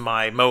with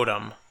my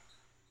modem.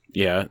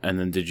 Yeah, and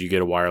then did you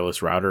get a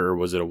wireless router, or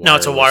was it a wireless? No,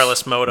 it's a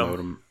wireless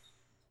modem.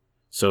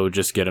 So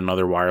just get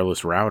another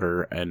wireless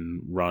router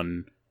and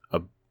run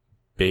a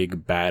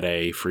big bad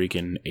A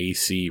freaking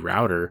AC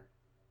router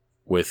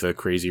with a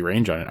crazy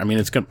range on it. I mean,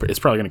 it's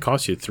probably going to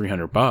cost you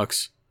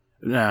 $300.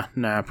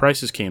 Nah,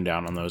 prices came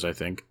down on those, I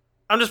think.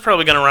 I'm just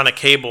probably going to run a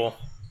cable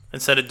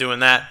instead of doing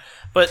that.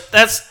 But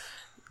that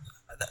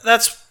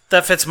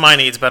fits my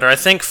needs better. I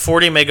think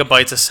 40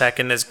 megabytes a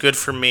second is good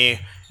for me,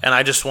 and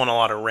I just want a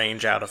lot of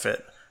range out of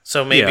it.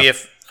 So maybe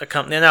if a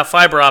company now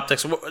fiber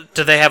optics,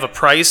 do they have a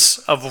price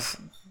of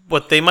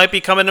what they might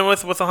be coming in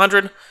with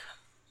 100?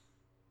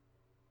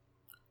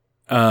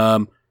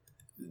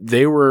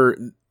 They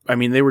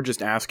were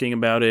just asking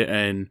about it,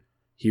 and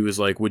he was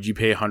like, "Would you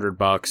pay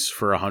 $100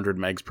 for 100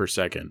 megs per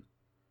second?"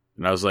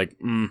 And I was like,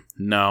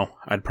 "No,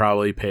 I'd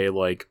probably pay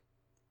like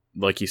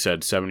you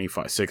said,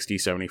 75, 60,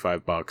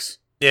 $75."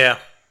 Yeah.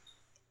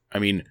 I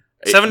mean,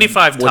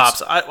 75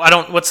 tops. I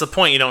don't. What's the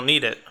point? You don't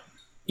need it.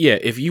 Yeah,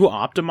 if you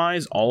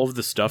optimize all of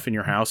the stuff in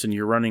your house and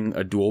you're running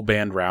a dual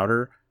band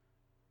router,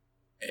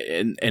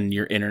 and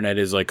your internet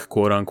is like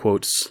quote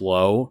unquote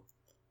slow,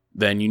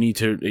 then you need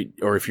to,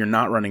 or if you're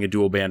not running a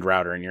dual band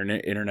router and your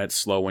internet's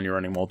slow when you're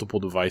running multiple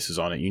devices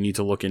on it, you need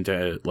to look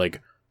into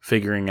like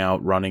figuring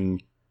out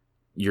running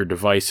your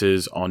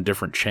devices on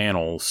different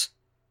channels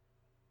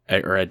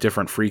or at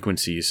different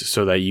frequencies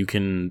so that you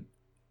can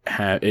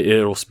have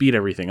it'll speed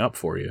everything up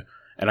for you.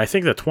 And I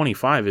think that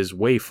 25 is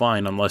way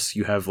fine unless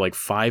you have like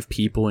 5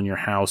 people in your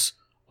house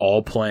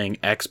all playing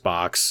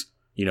Xbox,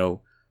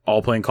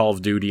 all playing Call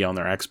of Duty on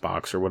their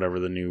Xbox or whatever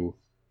the new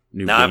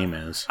game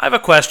is. I have a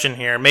question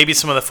here. Maybe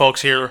some of the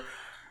folks here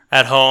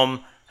at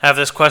home have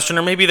this question,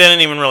 or maybe they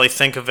didn't even really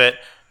think of it.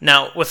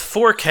 Now, with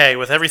 4K,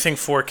 with everything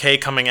 4K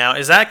coming out,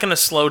 is that going to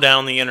slow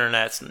down the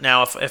internet?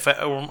 Now, if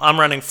I'm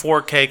running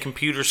 4K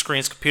computer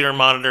screens, computer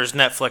monitors,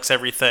 Netflix,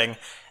 everything,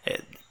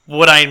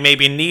 would I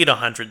maybe need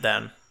 100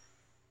 then?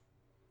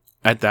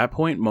 At that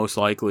point, most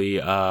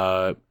likely,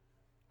 I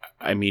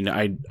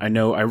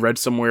know I read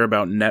somewhere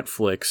about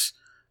Netflix.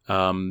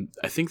 I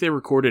think they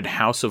recorded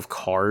House of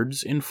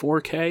Cards in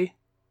 4K.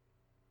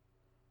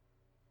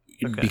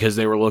 Okay. Because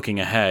they were looking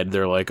ahead.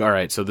 They're like, all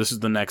right, so this is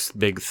the next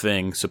big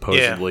thing,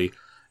 supposedly. Yeah.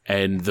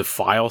 And the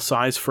file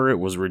size for it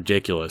was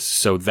ridiculous.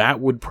 So that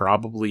would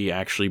probably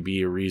actually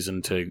be a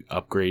reason to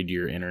upgrade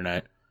your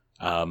internet.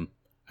 I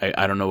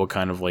don't know what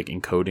kind of like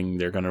encoding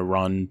they're going to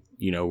run,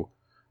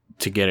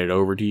 to get it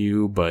over to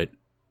you, but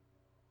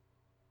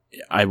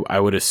I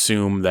would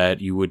assume that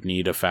you would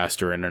need a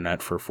faster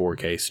internet for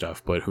 4K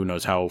stuff, but who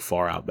knows how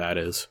far out that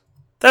is.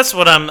 That's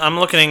what I'm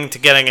looking to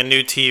getting a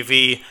new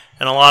TV,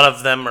 and a lot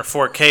of them are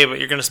 4K, but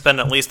you're going to spend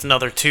at least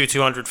another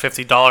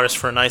 $250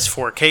 for a nice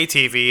 4K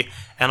TV,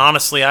 and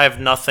honestly, I have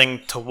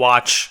nothing to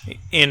watch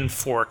in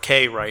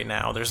 4K right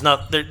now.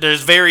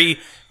 There's very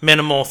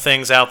minimal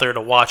things out there to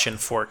watch in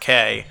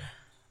 4K,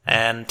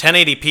 and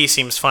 1080p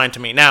seems fine to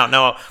me now.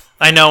 No,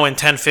 I know in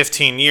 10,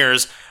 15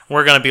 years,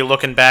 we're going to be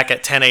looking back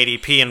at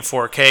 1080p and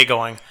 4K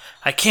going,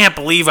 I can't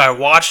believe I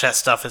watched that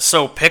stuff. It's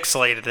so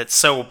pixelated. It's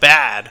so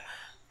bad.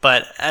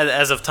 But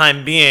as of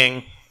time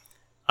being,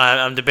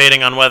 I'm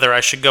debating on whether I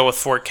should go with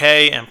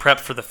 4K and prep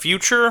for the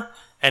future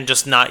and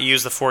just not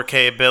use the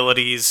 4K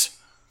abilities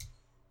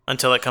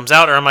until it comes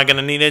out, or am I going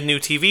to need a new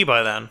TV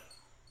by then?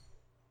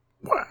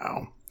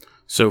 Wow.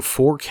 So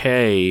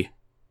 4K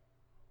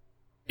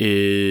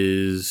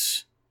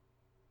is...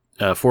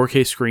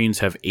 4K screens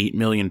have 8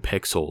 million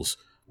pixels,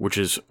 which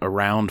is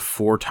around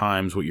 4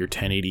 times what your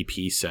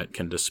 1080p set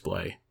can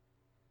display.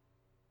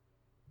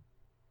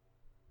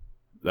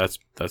 That's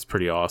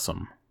pretty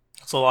awesome.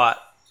 That's a lot.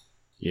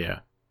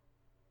 Yeah.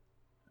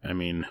 I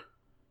mean,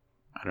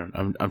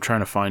 I'm trying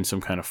to find some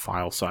kind of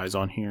file size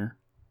on here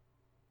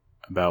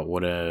about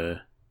what the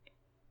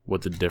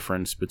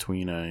difference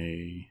between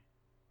a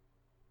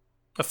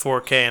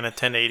 4K and a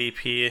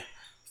 1080p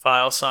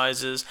file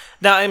size is.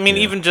 Now, I mean,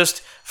 even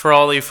just for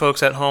all you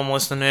folks at home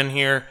listening in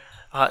here,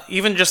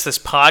 even just this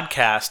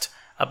podcast,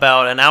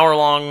 about an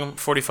hour-long,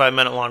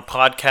 45-minute-long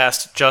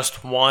podcast,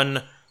 just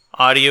one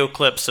audio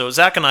clip. So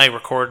Zach and I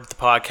record the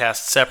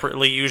podcast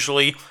separately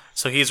usually.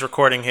 So he's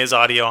recording his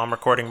audio, I'm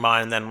recording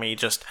mine, and then we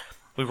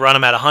We run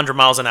them at 100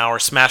 miles an hour,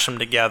 smash them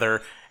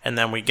together, and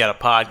then we get a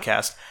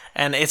podcast.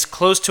 And it's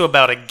close to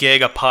about a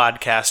gig a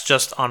podcast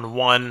just on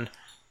one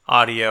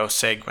audio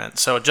segment.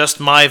 So just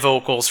my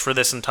vocals for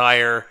this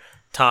entire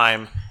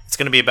time, it's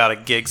going to be about a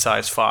gig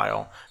size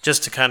file,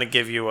 just to kind of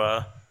give you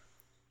a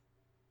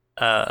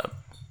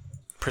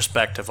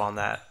perspective on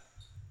that.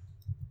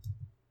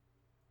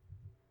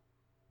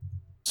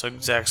 So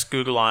Zach's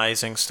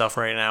Googleizing stuff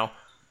right now.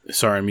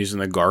 Sorry, I'm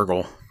using the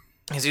gargle.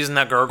 He's using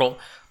that gurgle.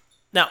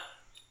 Now,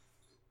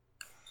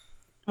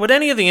 would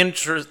any of the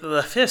interest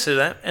the fish is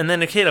that, and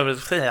then the kid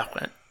was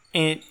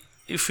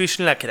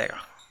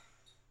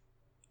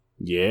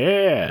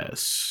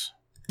Yes.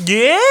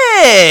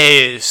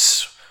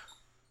 Yes.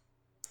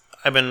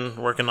 I've been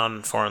working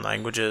on foreign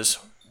languages.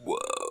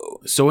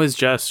 Whoa. So has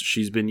Jess.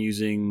 She's been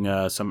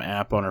using some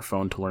app on her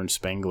phone to learn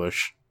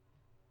Spanglish.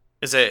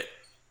 Is it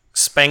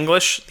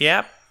Spanglish, the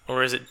app?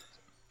 Or is it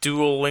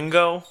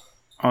Duolingo?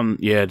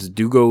 It's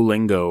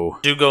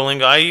Duolingo.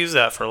 Duolingo. I used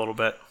that for a little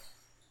bit.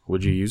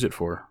 What'd you use it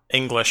for?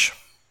 English.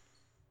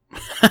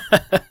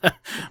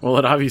 Well,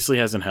 it obviously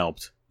hasn't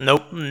helped.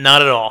 Nope,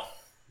 not at all.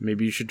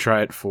 Maybe you should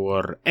try it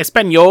for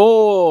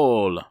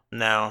Español.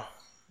 No.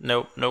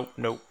 Nope.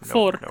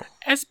 For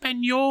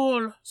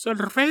Español,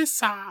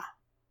 cerveza.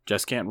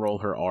 Jess can't roll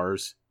her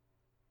R's.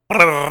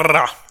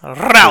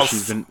 Ralph.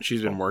 So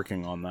she's been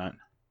working on that.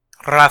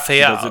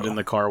 Raphael. She does it in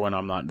the car when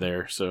I'm not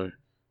there, so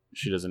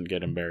she doesn't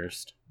get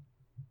embarrassed.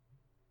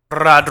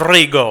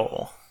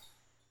 Rodrigo.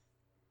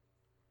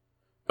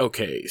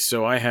 Okay,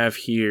 so I have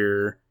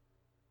here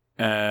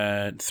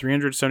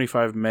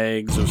 375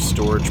 megs of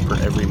storage per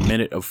every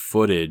minute of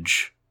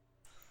footage.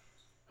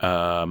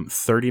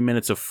 30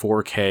 minutes of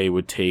 4K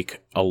would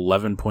take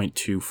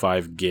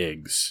 11.25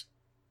 gigs.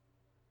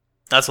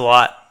 That's a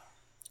lot.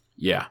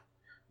 Yeah,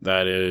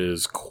 that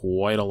is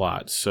quite a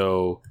lot.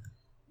 So,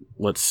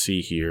 let's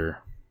see here.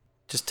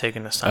 Just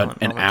taking a silent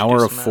An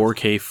hour of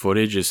 4K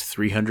footage is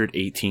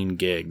 318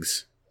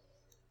 gigs.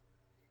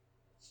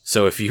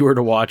 So if you were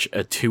to watch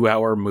a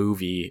 2-hour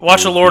movie...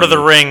 Watch a Lord of the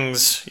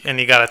Rings, and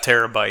you got a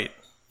terabyte.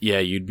 Yeah,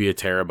 you'd be a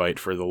terabyte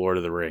for the Lord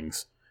of the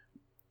Rings.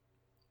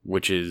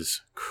 Which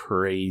is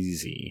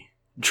crazy.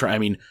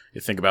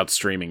 Think about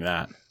streaming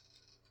that.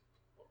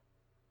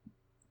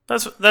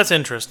 That's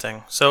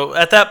interesting. So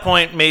at that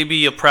point, maybe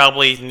you'll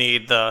probably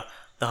need the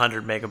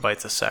 100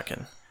 megabytes a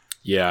second.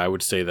 Yeah, I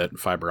would say that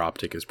fiber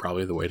optic is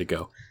probably the way to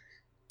go.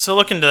 So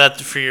look into that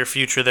for your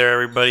future there,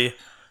 everybody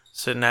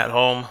sitting at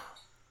home.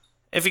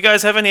 If you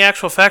guys have any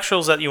actual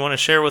factuals that you want to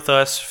share with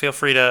us, feel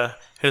free to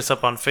hit us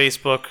up on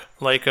Facebook,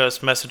 like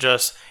us, message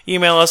us,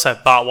 email us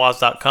at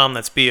botwaaz.com.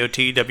 That's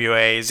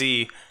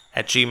BOTWAAZ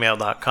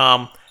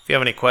 @gmail.com. If you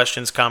have any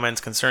questions,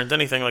 comments, concerns,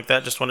 anything like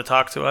that, just want to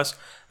talk to us,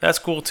 that's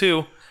cool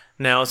too.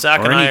 Now, Zach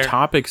and I... Or any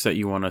topics that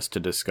you want us to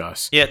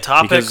discuss. Yeah,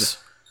 topics... Because,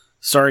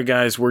 sorry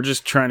guys, we're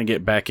just trying to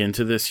get back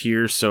into this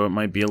here, so it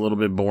might be a little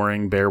bit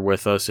boring. Bear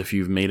with us if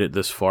you've made it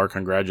this far.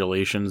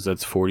 Congratulations,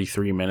 that's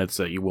 43 minutes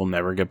that you will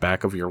never get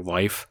back of your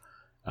life.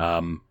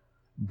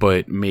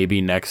 But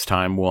maybe next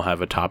time we'll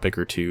have a topic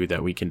or two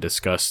that we can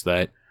discuss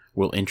that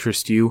will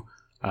interest you.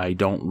 I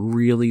don't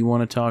really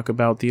want to talk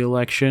about the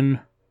election.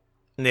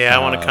 Yeah,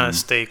 I want to kind of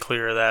stay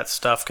clear of that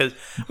stuff, because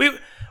we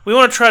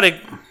want to try to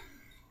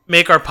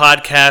make our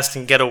podcast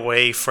and get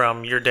away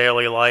from your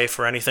daily life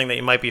or anything that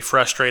you might be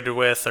frustrated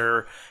with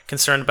or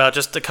concerned about.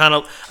 Just to kind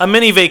of a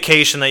mini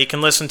vacation that you can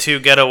listen to,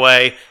 get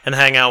away, and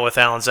hang out with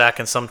Alan, Zach,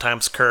 and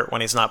sometimes Kurt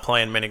when he's not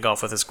playing mini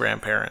golf with his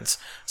grandparents.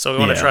 So we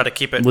want to try to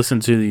keep it...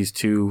 Listen to these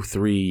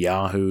 2-3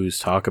 yahoos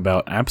talk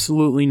about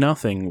absolutely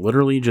nothing.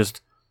 Literally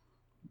just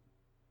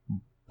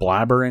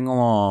blabbering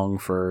along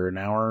for an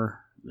hour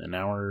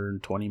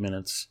and 20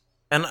 minutes.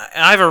 And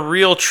I have a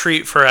real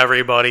treat for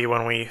everybody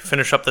when we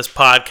finish up this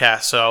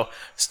podcast, so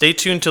stay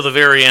tuned till the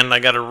very end. I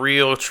got a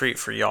real treat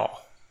for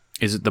y'all.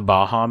 Is it the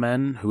Baja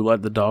Men who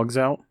let the dogs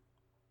out?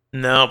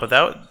 No,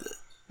 but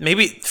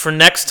maybe for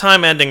next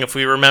time ending, if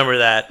we remember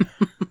that,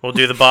 we'll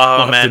do the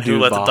Baja Men who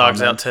let the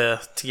dogs out to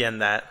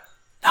end that.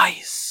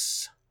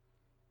 Nice.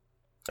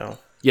 So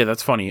yeah,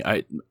 that's funny.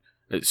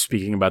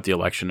 Speaking about the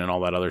election and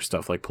all that other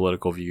stuff, like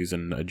political views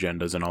and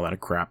agendas and all that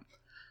crap,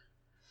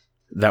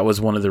 that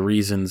was one of the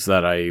reasons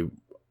that I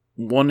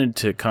wanted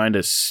to kind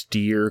of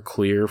steer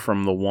clear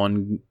from the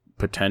one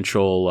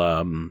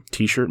potential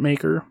t-shirt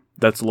maker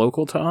that's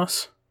local to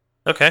us.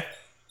 Okay.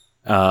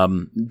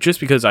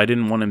 Just because I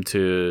didn't want him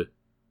to...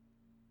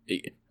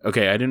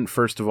 Okay, I didn't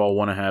first of all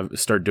want to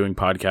start doing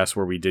podcasts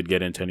where we did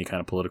get into any kind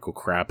of political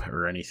crap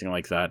or anything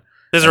like that.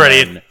 There's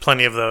already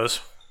plenty of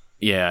those.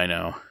 Yeah, I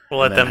know.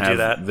 We'll let them do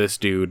that. This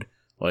dude...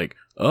 like,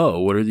 oh,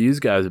 what are these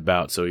guys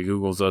about? So he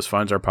Googles us,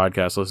 finds our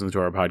podcast, listens to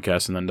our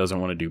podcast, and then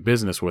doesn't want to do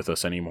business with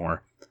us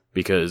anymore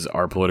because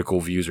our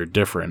political views are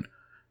different.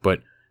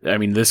 But, I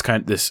mean,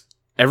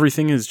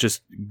 everything is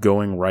just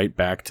going right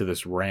back to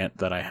this rant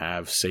that I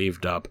have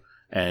saved up,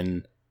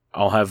 and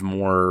I'll have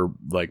more,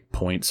 like,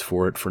 points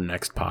for it for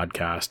next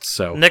podcast.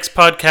 So next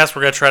podcast,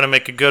 we're going to try to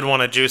make a good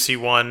one, a juicy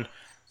one.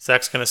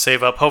 Zach's going to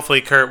save up.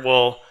 Hopefully, Kurt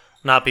will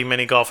not be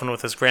mini golfing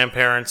with his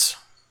grandparents.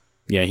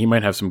 Yeah, he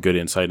might have some good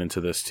insight into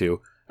this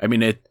too. I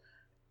mean, it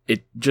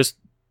just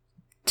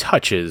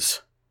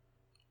touches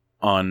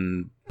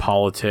on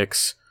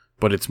politics,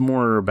 but it's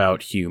more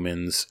about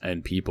humans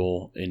and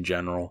people in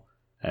general.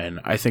 And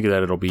I think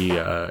that it'll be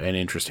an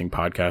interesting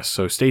podcast.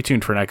 So stay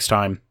tuned for next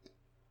time.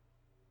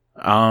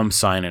 I'm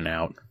signing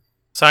out.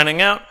 Signing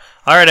out.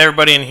 All right,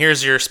 everybody, and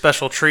here's your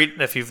special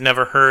treat. If you've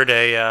never heard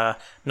a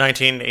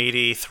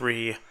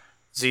 1983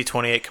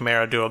 Z28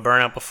 Camaro do a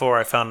burnout before,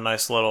 I found a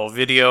nice little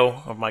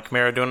video of my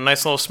Camaro doing a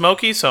nice little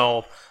smoky,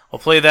 so I'll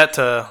play that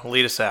to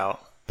lead us out.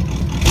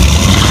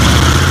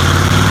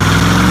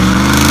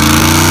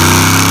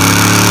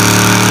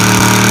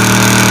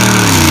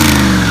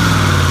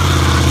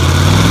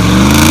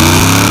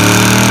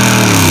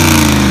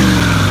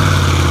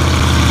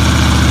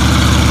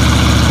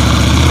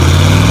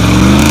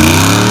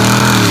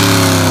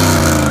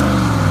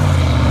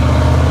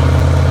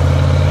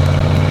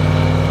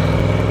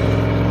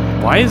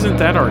 Why isn't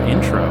that our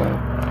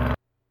intro?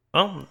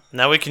 Well,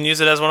 now we can use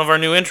it as one of our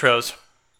new intros.